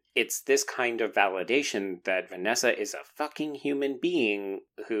 And it's this kind of validation that Vanessa is a fucking human being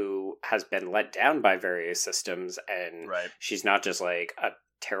who has been let down by various systems, and she's not just like a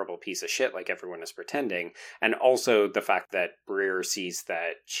terrible piece of shit like everyone is pretending. And also the fact that Breer sees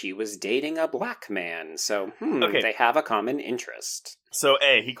that she was dating a black man, so they have a common interest. So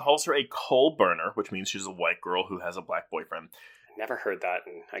he calls her a coal burner, which means she's a white girl who has a black boyfriend. Never heard that,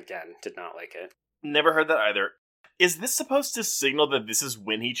 and again, did not like it. Never heard that either. Is this supposed to signal that this is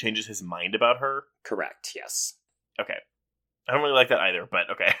when he changes his mind about her? Correct, yes. Okay. I don't really like that either, but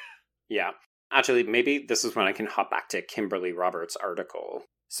okay. Yeah. Actually, maybe this is when I can hop back to Kimberly Roberts' article.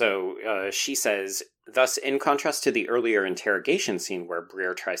 So she says, thus, in contrast to the earlier interrogation scene where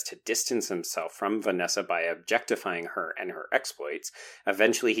Breer tries to distance himself from Vanessa by objectifying her and her exploits,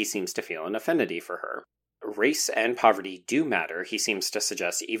 eventually he seems to feel an affinity for her. Race and poverty do matter, he seems to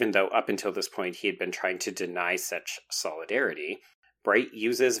suggest, even though up until this point he had been trying to deny such solidarity. Bright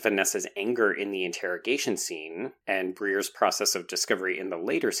uses Vanessa's anger in the interrogation scene and Breer's process of discovery in the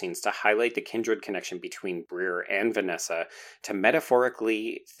later scenes to highlight the kindred connection between Breer and Vanessa, to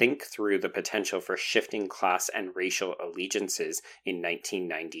metaphorically think through the potential for shifting class and racial allegiances in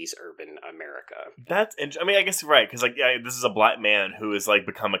 1990s urban America. That's I mean, I guess you're right, because this is a black man who has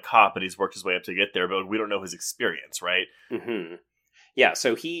become a cop and he's worked his way up to get there, but we don't know his experience, right? Mm-hmm. Yeah,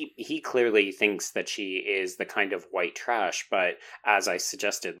 so he clearly thinks that she is the kind of white trash, but as I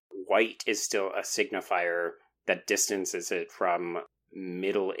suggested, white is still a signifier that distances it from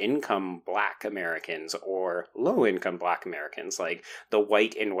middle-income black Americans or low-income black Americans. Like, the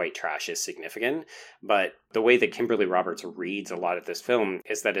white in white trash is significant, but the way that Kimberly Roberts reads a lot of this film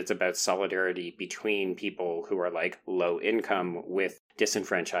is that it's about solidarity between people who are low-income with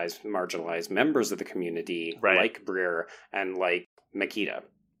disenfranchised, marginalized members of the community, right, like Breer and like Makita.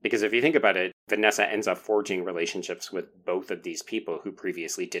 Because if you think about it, Vanessa ends up forging relationships with both of these people who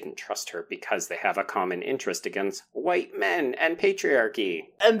previously didn't trust her because they have a common interest against white men and patriarchy.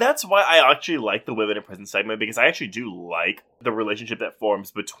 And that's why I actually like the women in prison segment, because I actually do like the relationship that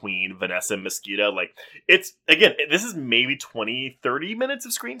forms between Vanessa and Mesquita. It's, again, this is maybe 20, 30 minutes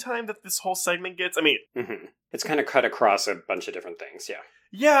of screen time that this whole segment gets. I mean... Mm-hmm. It's kind of cut across a bunch of different things, yeah.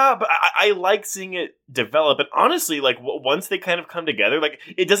 Yeah, but I like seeing it develop. And honestly, once they kind of come together,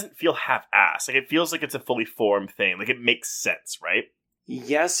 it doesn't feel half-assed. It feels like it's a fully formed thing. It makes sense, right?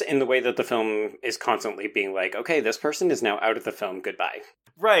 Yes, in the way that the film is constantly being okay, this person is now out of the film, goodbye.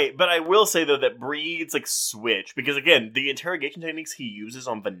 Right, but I will say, though, that Breed's, switch. Because, again, the interrogation techniques he uses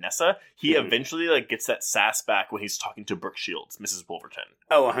on Vanessa, he eventually, gets that sass back when he's talking to Brooke Shields, Mrs. Wolverton.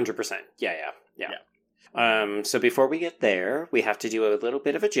 Oh, 100%. Yeah. So before we get there, we have to do a little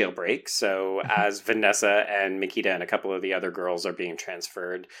bit of a jailbreak. So as Vanessa and Makita and a couple of the other girls are being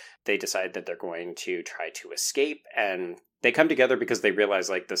transferred, they decide that they're going to try to escape. And they come together because they realize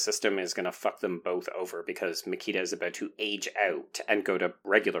the system is going to fuck them both over because Makita is about to age out and go to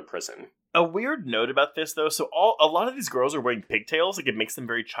regular prison. A weird note about this, though. So a lot of these girls are wearing pigtails. It makes them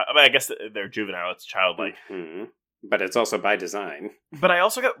very I guess they're juvenile. It's childlike. Mm-hmm. But it's also by design. But I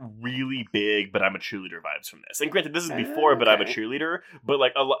also got really big But I'm a Cheerleader vibes from this. And granted, this is before But I'm a Cheerleader. But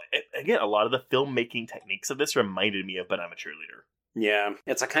a lot of the filmmaking techniques of this reminded me of But I'm a Cheerleader. Yeah,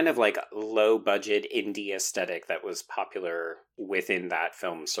 it's a kind of low-budget indie aesthetic that was popular within that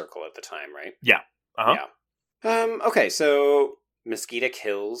film circle at the time, right? Yeah. Uh-huh. Yeah. Okay, so Mesquita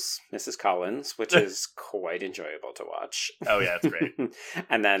kills Mrs. Collins, which is quite enjoyable to watch. Oh yeah, it's great.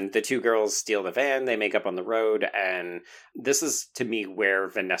 And then the two girls steal the van, they make up on the road, and this is, to me, where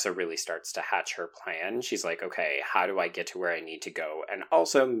Vanessa really starts to hatch her plan. She's like, okay, how do I get to where I need to go? And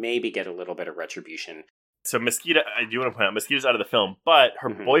also maybe get a little bit of retribution. So Mesquita, I do want to point out, Mesquita's out of the film, but her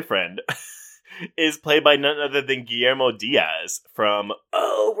boyfriend is played by none other than Guillermo Diaz from...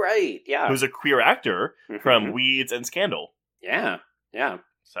 Oh, right, yeah. Who's a queer actor from Weeds and Scandal. Yeah.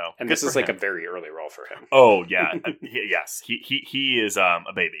 So, and this is a very early role for him. Oh yeah, yes, he is a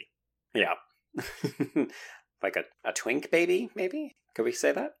baby. Yeah, a twink baby, maybe. Could we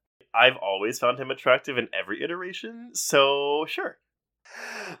say that? I've always found him attractive in every iteration, so sure.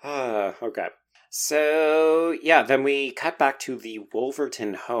 Okay. So, yeah, then we cut back to the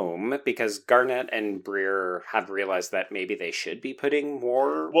Wolverton home because Garnett and Breer have realized that maybe they should be putting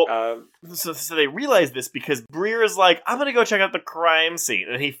more... So they realize this because Breer is like, I'm going to go check out the crime scene.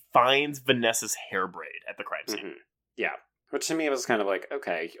 And he finds Vanessa's hair braid at the crime scene. Mm-hmm. Yeah. Which to me was kind of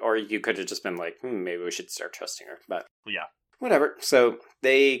okay. Or you could have just been maybe we should start trusting her. But yeah. Whatever. So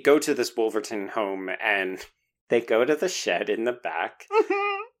they go to this Wolverton home and they go to the shed in the back.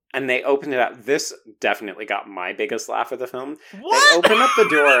 And they open it up. This definitely got my biggest laugh of the film. What? They open up the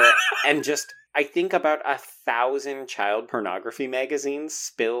door and I think about 1,000 child pornography magazines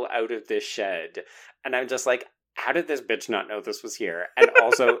spill out of this shed. And I'm just like, how did this bitch not know this was here? And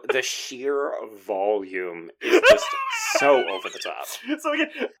also, the sheer volume is just so over the top. So again,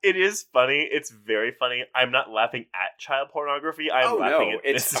 it is funny. It's very funny. I'm not laughing at child pornography. I'm laughing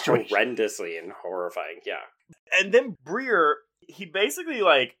at this situation. It's horrendously and horrifying, yeah. And then Breer... he basically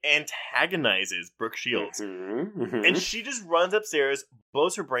antagonizes Brooke Shields, and she just runs upstairs,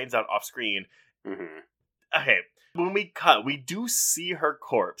 blows her brains out off screen. Okay, when we cut, we do see her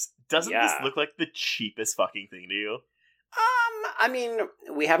corpse. Doesn't this look like the cheapest fucking thing to you? I mean,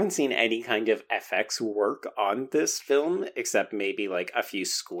 we haven't seen any kind of FX work on this film, except maybe like a few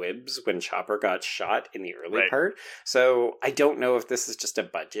squibs when Chopper got shot in the early part. So I don't know if this is just a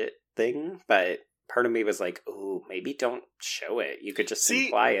budget thing, but part of me was like, oh, maybe don't show it. You could just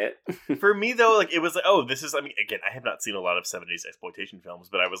imply it. For me, though, like, it was like, oh, this is, I mean, again, I have not seen a lot of 70s exploitation films,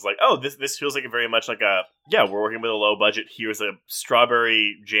 but I was like, oh, this feels like a very much like a, yeah, we're working with a low budget. Here's a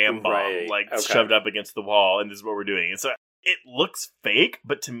strawberry jam bomb, shoved up against the wall, and this is what we're doing. And so it looks fake,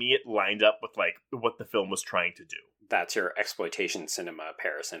 but to me, it lined up with, like, what the film was trying to do. That's your exploitation cinema,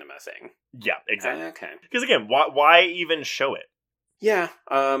 paracinema thing. Yeah, exactly. Okay. Because, again, why even show it? Yeah,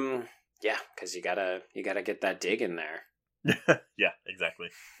 yeah, because you gotta get that dig in there. Yeah, exactly.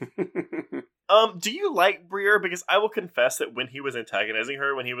 Do you like Breer? Because I will confess that when he was antagonizing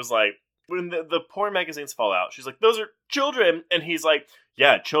her, when he was like, when the porn magazines fall out, she's like, those are children, and he's like,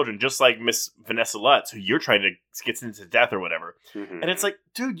 yeah, children, just like Miss Vanessa Lutz, who you're trying to get into death or whatever. Mm-hmm. And it's like,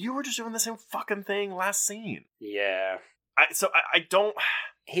 dude, you were just doing the same fucking thing last scene. Yeah. I don't...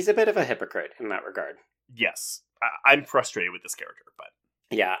 He's a bit of a hypocrite in that regard. Yes. I'm frustrated with this character, but...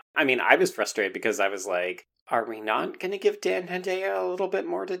 Yeah, I mean, I was frustrated because I was like, are we not going to give Dan Hedaya a little bit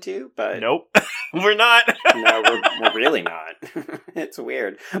more to do? But nope, we're not. No, we're really not. It's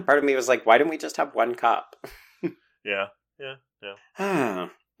weird. Part of me was like, why don't we just have one cop? Yeah.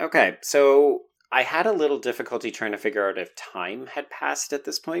 Okay, so I had a little difficulty trying to figure out if time had passed at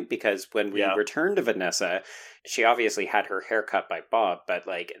this point, because when we returned to Vanessa, she obviously had her hair cut by Bob, but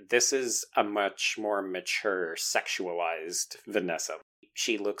like, this is a much more mature, sexualized Vanessa.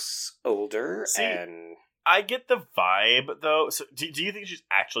 She looks older. And I get the vibe, though. So do you think she's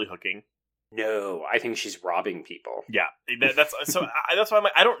actually hooking? No, I think she's robbing people. Yeah, that's why I'm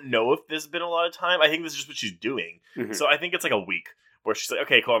like, I don't know if there's been a lot of time. I think this is just what she's doing. Mm-hmm. So I think it's like a week where she's like,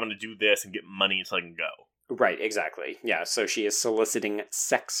 okay, cool, I'm going to do this and get money until I can go. Right, exactly. Yeah, so she is soliciting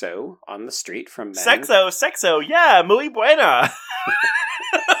sexo on the street from men. Sexo, yeah, muy buena.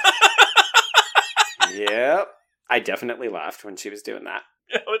 Yep. I definitely laughed when she was doing that.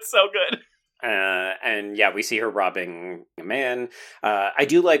 Oh, it's so good. And yeah, we see her robbing a man. I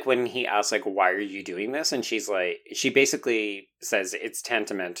do like when he asks, like, why are you doing this? And she's like, she basically says it's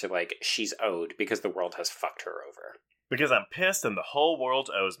tantamount to, like, she's owed because the world has fucked her over. Because I'm pissed and the whole world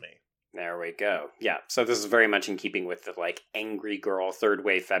owes me. There we go. Yeah, so this is very much in keeping with the, like, angry girl, third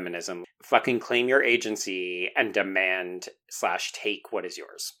wave feminism. Fucking claim your agency and demand / take what is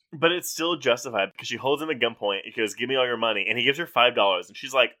yours. But it's still justified because she holds him at gunpoint and goes, give me all your money. And he gives her $5. And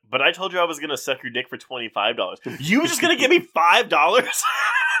she's like, but I told you I was going to suck your dick for $25. You were just going to give me $5?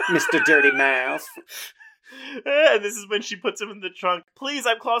 Mr. Dirty Mouth. And this is when she puts him in the trunk. Please,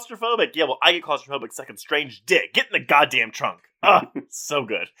 I'm claustrophobic. Yeah, well, I get claustrophobic second strange dick. Get in the goddamn trunk. So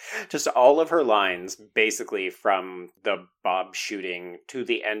good. Just all of her lines, basically from the Bob shooting to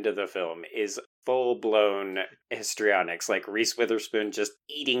the end of the film, is full-blown histrionics. Like Reese Witherspoon just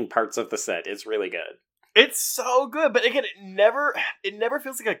eating parts of the set. It's really good. It's so good, but again, it never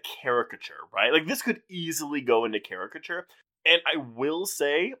feels like a caricature, right? Like, this could easily go into caricature. And I will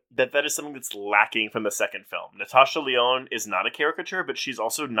say that is something that's lacking from the second film. Natasha Lyonne is not a caricature, but she's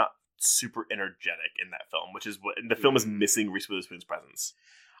also not super energetic in that film, which is what the film is missing Reese Witherspoon's presence.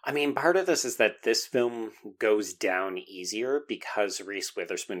 I mean, part of this is that this film goes down easier because Reese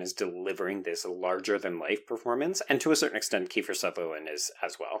Witherspoon is delivering this larger-than-life performance, and to a certain extent, Kiefer Sutherland is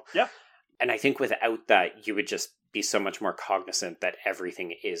as well. Yeah. And I think without that, you would just be so much more cognizant that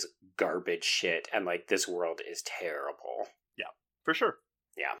everything is garbage shit, and, like, this world is terrible. Yeah, for sure.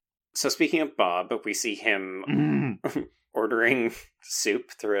 Yeah. So speaking of Bob, we see him ordering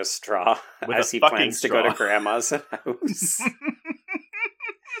soup through a straw as he plans to go to Grandma's house.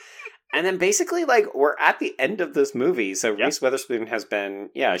 And then basically, like, we're at the end of this movie. So Reese Witherspoon has been,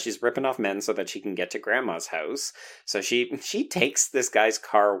 she's ripping off men so that she can get to Grandma's house. So she takes this guy's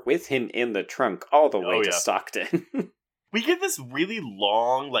car with him in the trunk all the way to Stockton. We get this really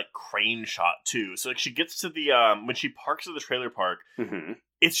long, like, crane shot, too. So, like, she gets to the, when she parks at the trailer park,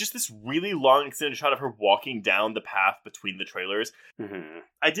 it's just this really long extended shot of her walking down the path between the trailers. Mm-hmm.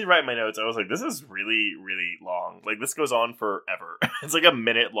 I did write in my notes, I was like, this is really, really long. Like, this goes on forever. It's like a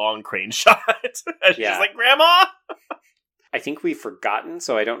minute-long crane shot. And she's like, Grandma! I think we've forgotten,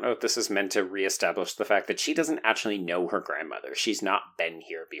 so I don't know if this is meant to reestablish the fact that she doesn't actually know her grandmother. She's not been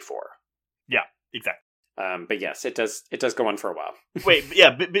here before. Yeah, exactly. But yes, it does go on for a while. Wait,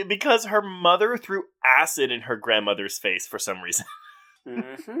 yeah, because her mother threw acid in her grandmother's face for some reason.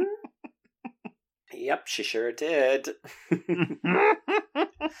 Mm-hmm. Yep, she sure did.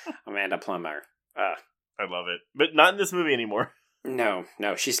 Amanda Plummer. I love it. But not in this movie anymore. No,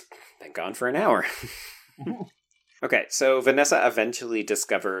 she's been gone for an hour. Okay, so Vanessa eventually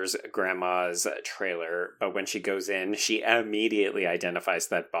discovers Grandma's trailer, but when she goes in, she immediately identifies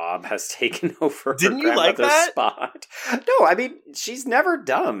that Bob has taken over Didn't her you like grandmother's that? spot. No, I mean, she's never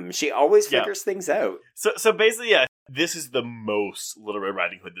dumb. She always figures things out. So basically, yeah, this is the most Little Red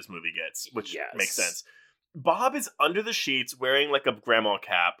Riding Hood this movie gets, which makes sense. Bob is under the sheets wearing like a grandma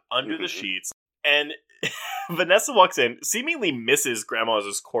cap under the sheets, and Vanessa walks in, seemingly misses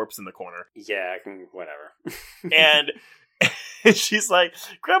Grandma's corpse in the corner. Yeah, whatever. And she's like,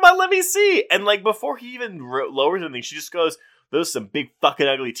 Grandma, let me see. And like before he even lowers anything, she just goes, those are some big fucking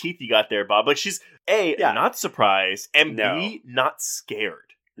ugly teeth you got there, Bob. Like she's A, not surprised, and B, not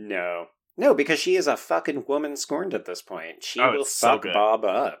scared. No, because she is a fucking woman scorned at this point. She will fuck Bob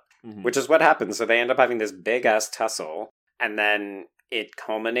up, which is what happens. So they end up having this big ass tussle, and then it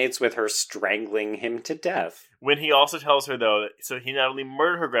culminates with her strangling him to death. When he also tells her, though, so he not only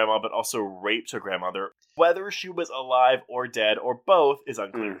murdered her grandma, but also raped her grandmother. Whether she was alive or dead or both is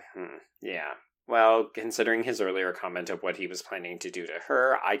unclear. Mm-hmm. Yeah. Well, considering his earlier comment of what he was planning to do to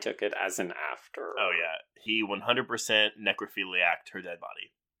her, I took it as an after. Oh, yeah. He 100% necrophiliac'd her dead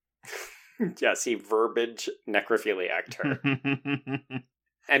body. Yes, he verbiage necrophiliac'd her.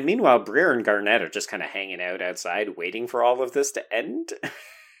 And meanwhile, Breer and Garnett are just kind of hanging out outside, waiting for all of this to end.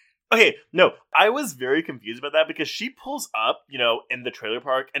 Okay, no, I was very confused about that because she pulls up, in the trailer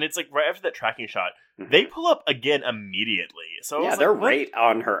park, and it's like right after that tracking shot, they pull up again immediately. So yeah, they're right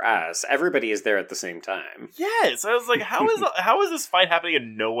on her ass. Everybody is there at the same time. Yeah, so I was like, how is this fight happening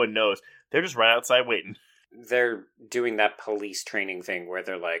and no one knows? They're just right outside waiting. They're doing that police training thing where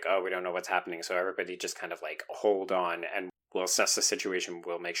they're like, oh, we don't know what's happening, so everybody just kind of like hold on and we'll assess the situation,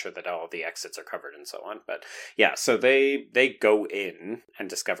 we'll make sure that all the exits are covered and so on. But yeah, so they go in and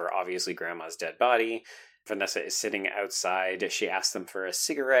discover obviously Grandma's dead body. Vanessa is sitting outside. She asks them for a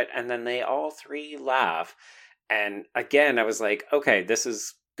cigarette, and then they all three laugh. And again, I was like, okay, this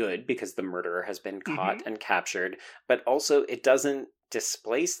is good because the murderer has been caught and captured, but also it doesn't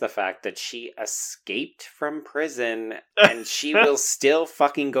displace the fact that she escaped from prison and she will still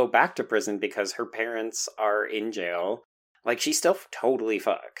fucking go back to prison because her parents are in jail. Like, she's still totally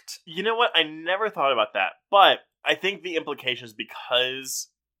fucked. You know what? I never thought about that, but I think the implication is because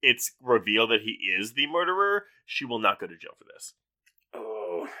it's revealed that he is the murderer, she will not go to jail for this.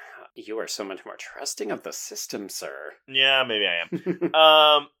 Oh, you are so much more trusting of the system, sir. Yeah, maybe I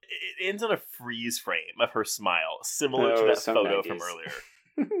am. It ends on a freeze frame of her smile, similar to that photo 90s. From earlier.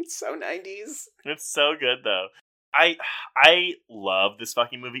 So 90s. It's so good, though. I love this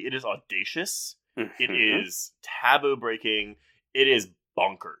fucking movie. It is audacious. It is taboo breaking. It is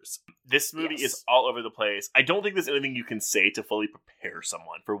bonkers. This movie is all over the place. I don't think there's anything you can say to fully prepare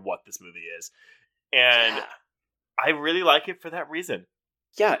someone for what this movie is. And I really like it for that reason.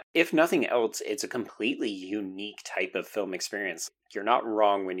 Yeah, if nothing else, it's a completely unique type of film experience. You're not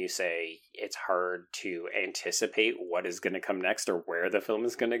wrong when you say it's hard to anticipate what is going to come next or where the film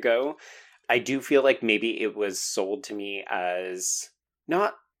is going to go. I do feel like maybe it was sold to me as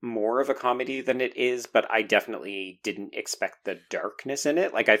not more of a comedy than it is, but I definitely didn't expect the darkness in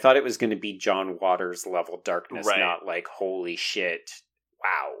it. Like, I thought it was going to be John Waters level darkness, not like, holy shit,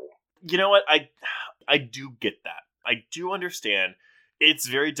 wow. You know what? I do get that. I do understand. It's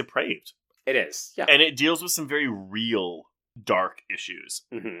very depraved. It is, yeah. And it deals with some very real dark issues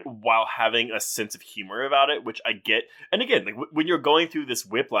while having a sense of humor about it, which I get. And again, like when you're going through this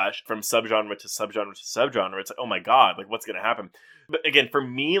whiplash from subgenre to subgenre to subgenre, it's like, oh my god, like what's going to happen? But again, for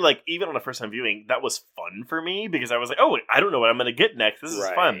me, like even on a first time viewing, that was fun for me because I was like, oh, I don't know what I'm going to get next. This is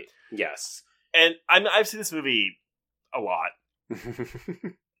fun. Yes. And I've seen this movie a lot.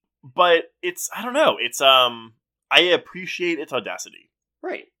 But I don't know. It's, I appreciate its audacity.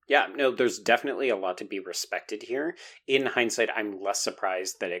 Right. Yeah, no, there's definitely a lot to be respected here. In hindsight, I'm less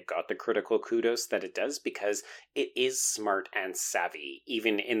surprised that it got the critical kudos that it does because it is smart and savvy,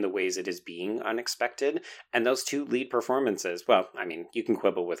 even in the ways it is being unexpected. And those two lead performances, well, I mean, you can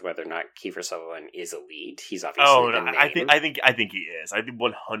quibble with whether or not Kiefer Sutherland is a lead. He's obviously the name. I think he is. I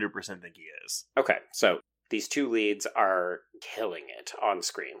 100% think he is. Okay, so these two leads are killing it on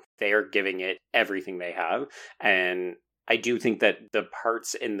screen. They are giving it everything they have, and I do think that the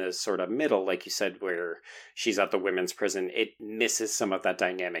parts in the sort of middle, like you said, where she's at the women's prison, it misses some of that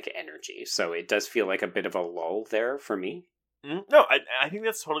dynamic energy. So it does feel like a bit of a lull there for me. No, I think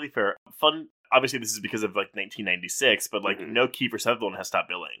that's totally fair. Fun. Obviously, this is because of like 1996, but like no Kiefer Sutherland has stopped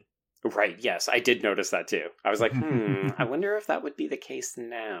billing. Right. Yes, I did notice that too. I was like, I wonder if that would be the case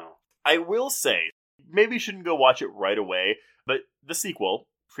now. I will say, maybe you shouldn't go watch it right away, but the sequel,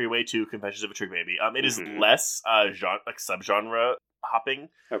 Freeway 2, Confessions of a Trick Baby. It is less subgenre hopping.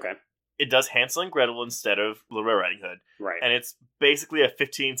 Okay. it does Hansel and Gretel instead of Little Red Riding Hood. Right. And it's basically a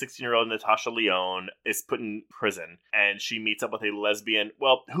 15, 16-year-old Natasha Lyonne is put in prison, and she meets up with a lesbian,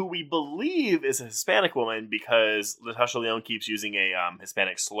 well, who we believe is a Hispanic woman because Natasha Lyonne keeps using a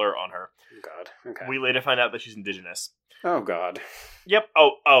Hispanic slur on her. God. Okay. We later find out that she's indigenous. Oh, God. Yep.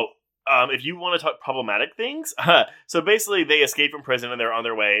 If you want to talk problematic things, so basically they escape from prison and they're on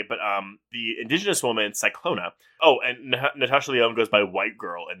their way, but the indigenous woman, Cyclona, and Natasha Lyonne goes by White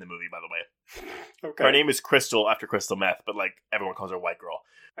Girl in the movie, by the way. Okay. Her name is Crystal after Crystal Meth, but like everyone calls her White Girl.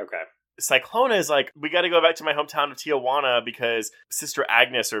 Okay. Cyclona is like, we got to go back to my hometown of Tijuana because Sister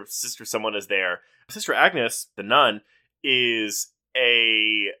Agnes or Sister someone is there. Sister Agnes, the nun, is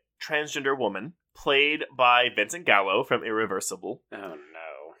a transgender woman played by Vincent Gallo from Irreversible. Oh, no.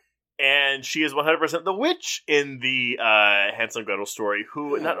 And she is 100% the witch in the Hansel and Gretel story,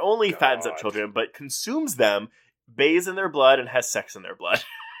 who not only fattens up children, but consumes them, bathes in their blood, and has sex in their blood.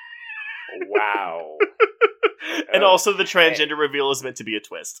 Wow. And also the transgender reveal is meant to be a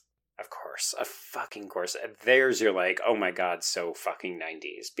twist. Of course. A fucking course. There's your like, oh my god, so fucking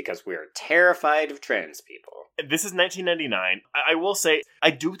 90s. Because we're terrified of trans people. This is 1999. I will say,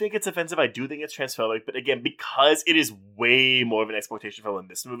 I do think it's offensive. I do think it's transphobic. But again, because it is way more of an exploitation film than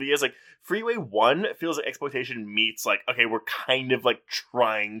this movie is, like, Freeway 1 feels like exploitation meets, like, okay, we're kind of, like,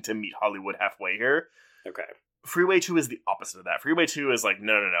 trying to meet Hollywood halfway here. Okay. Freeway 2 is the opposite of that. Freeway 2 is like,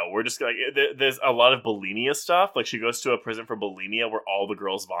 no. We're just like, there's a lot of bulimia stuff. Like, she goes to a prison for bulimia where all the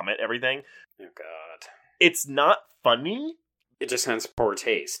girls vomit everything. Oh, God. It's not funny. It just has poor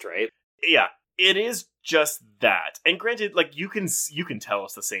taste, right? Yeah, it is just that. And granted, like, you can tell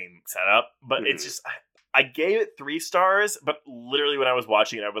it's the same setup, but it's just, I gave it 3 stars, but literally when I was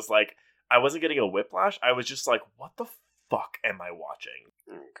watching it, I was like, I wasn't getting a whiplash. I was just like, what the fuck am I watching?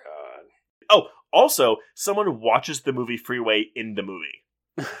 Oh, God. Oh, also, someone watches the movie Freeway in the movie.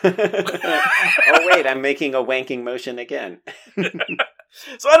 Oh, wait, I'm making a wanking motion again.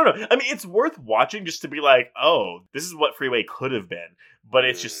 So I don't know. I mean, it's worth watching just to be like, oh, this is what Freeway could have been. But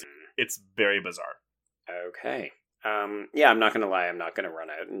it's just, it's very bizarre. Okay. Yeah, I'm not going to lie. I'm not going to run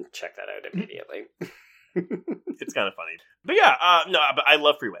out and check that out immediately. It's kind of funny. But yeah, but I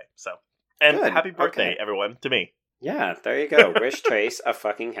love Freeway. So, and Good. Happy birthday, everyone, to me. Yeah, there you go. Wish Trace a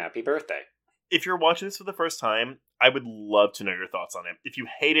fucking happy birthday. If you're watching this for the first time, I would love to know your thoughts on it. If you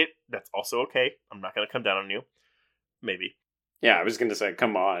hate it, that's also okay. I'm not going to come down on you. Maybe. Yeah, I was going to say,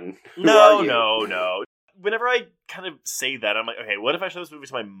 come on. No. Whenever I kind of say that, I'm like, okay, what if I show this movie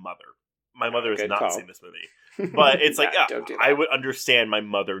to my mother? My mother has not seen this movie. But it's like, don't do that. I would understand my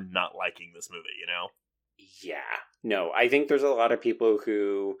mother not liking this movie, you know? Yeah. No, I think there's a lot of people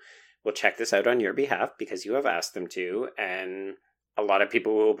who will check this out on your behalf because you have asked them to, and a lot of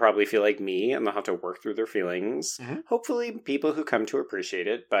people will probably feel like me and they'll have to work through their feelings. Mm-hmm. Hopefully people who come to appreciate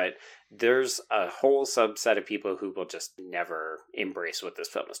it, but there's a whole subset of people who will just never embrace what this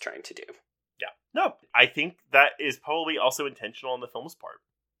film is trying to do. Yeah. No, I think that is probably also intentional on the film's part.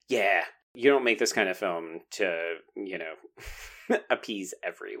 Yeah. You don't make this kind of film to, appease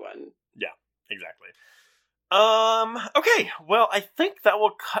everyone. Yeah, exactly. Okay, well, I think that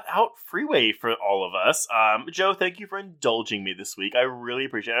will cut out Freeway for all of us. Joe, thank you for indulging me this week. I really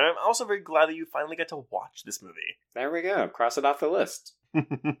appreciate it. I'm also very glad that you finally got to watch this movie. There we go. Cross it off the list.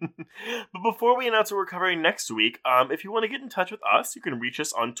 But before we announce what we're covering next week, if you want to get in touch with us, you can reach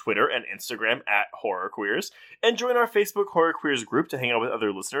us on Twitter and Instagram at HorrorQueers, and join our Facebook Horror Queers group to hang out with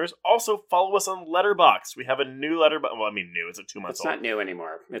other listeners. Also, follow us on Letterboxd. We have a new Letterboxd. Well, I mean, new. It's like 2 months old. It's not new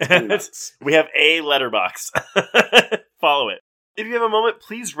anymore. It's been months. We have a Letterboxd. Follow it. If you have a moment,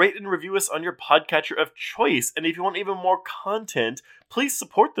 please rate and review us on your podcatcher of choice. And if you want even more content, please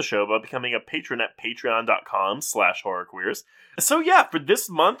support the show by becoming a patron at patreon.com/horrorqueers. So yeah, for this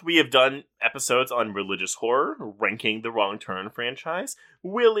month, we have done episodes on religious horror, ranking the Wrong Turn franchise,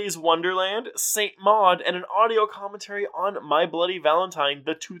 Willy's Wonderland, Saint Maud, and an audio commentary on My Bloody Valentine,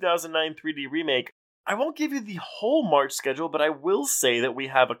 the 2009 3D remake. I won't give you the whole March schedule, but I will say that we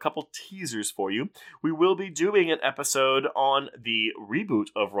have a couple teasers for you. We will be doing an episode on the reboot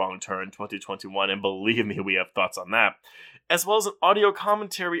of Wrong Turn 2021, and believe me, we have thoughts on that, as well as an audio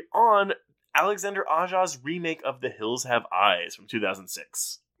commentary on Alexander Aja's remake of The Hills Have Eyes from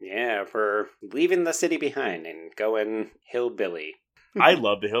 2006. Yeah, we're leaving the city behind and going hillbilly. I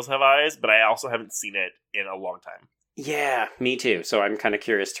love The Hills Have Eyes, but I also haven't seen it in a long time. Yeah, me too, so I'm kind of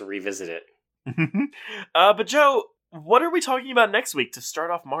curious to revisit it. But Joe, what are we talking about next week to start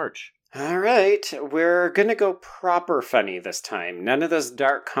off March? All right, we're gonna go proper funny this time. None of this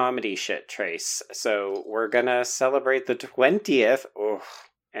dark comedy shit, Trace. So we're gonna celebrate the 20th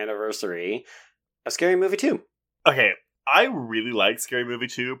anniversary of Scary Movie 2. Okay, I really like Scary Movie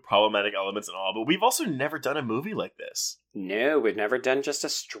 2, problematic elements and all, but we've also never done a movie like this. No, we've never done just a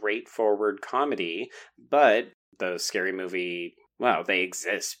straightforward comedy, but the Scary Movie, well, they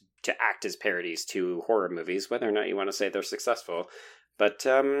exist to act as parodies to horror movies, whether or not you want to say they're successful. But,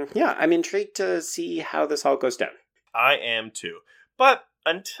 yeah, I'm intrigued to see how this all goes down. I am too. But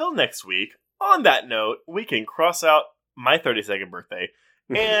until next week, on that note, we can cross out my 32nd birthday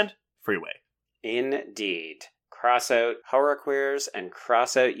and Freeway. Indeed. Cross out horror queers and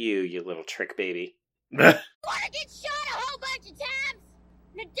cross out you little trick baby. Wanna get shot a whole bunch of times?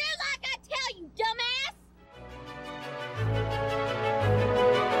 Now do like I tell you, dumbass!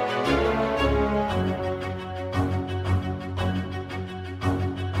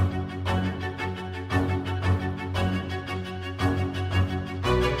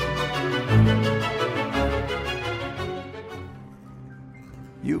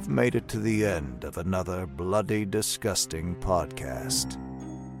 You've made it to the end of another Bloody Disgusting podcast.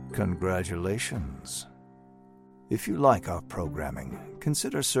 Congratulations. If you like our programming,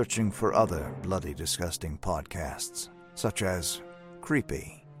 consider searching for other Bloody Disgusting podcasts, such as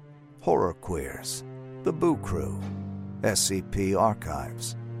Creepy, Horror Queers, The Boo Crew, SCP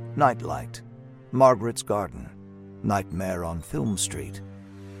Archives, Nightlight, Margaret's Garden, Nightmare on Film Street,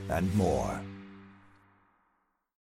 and more.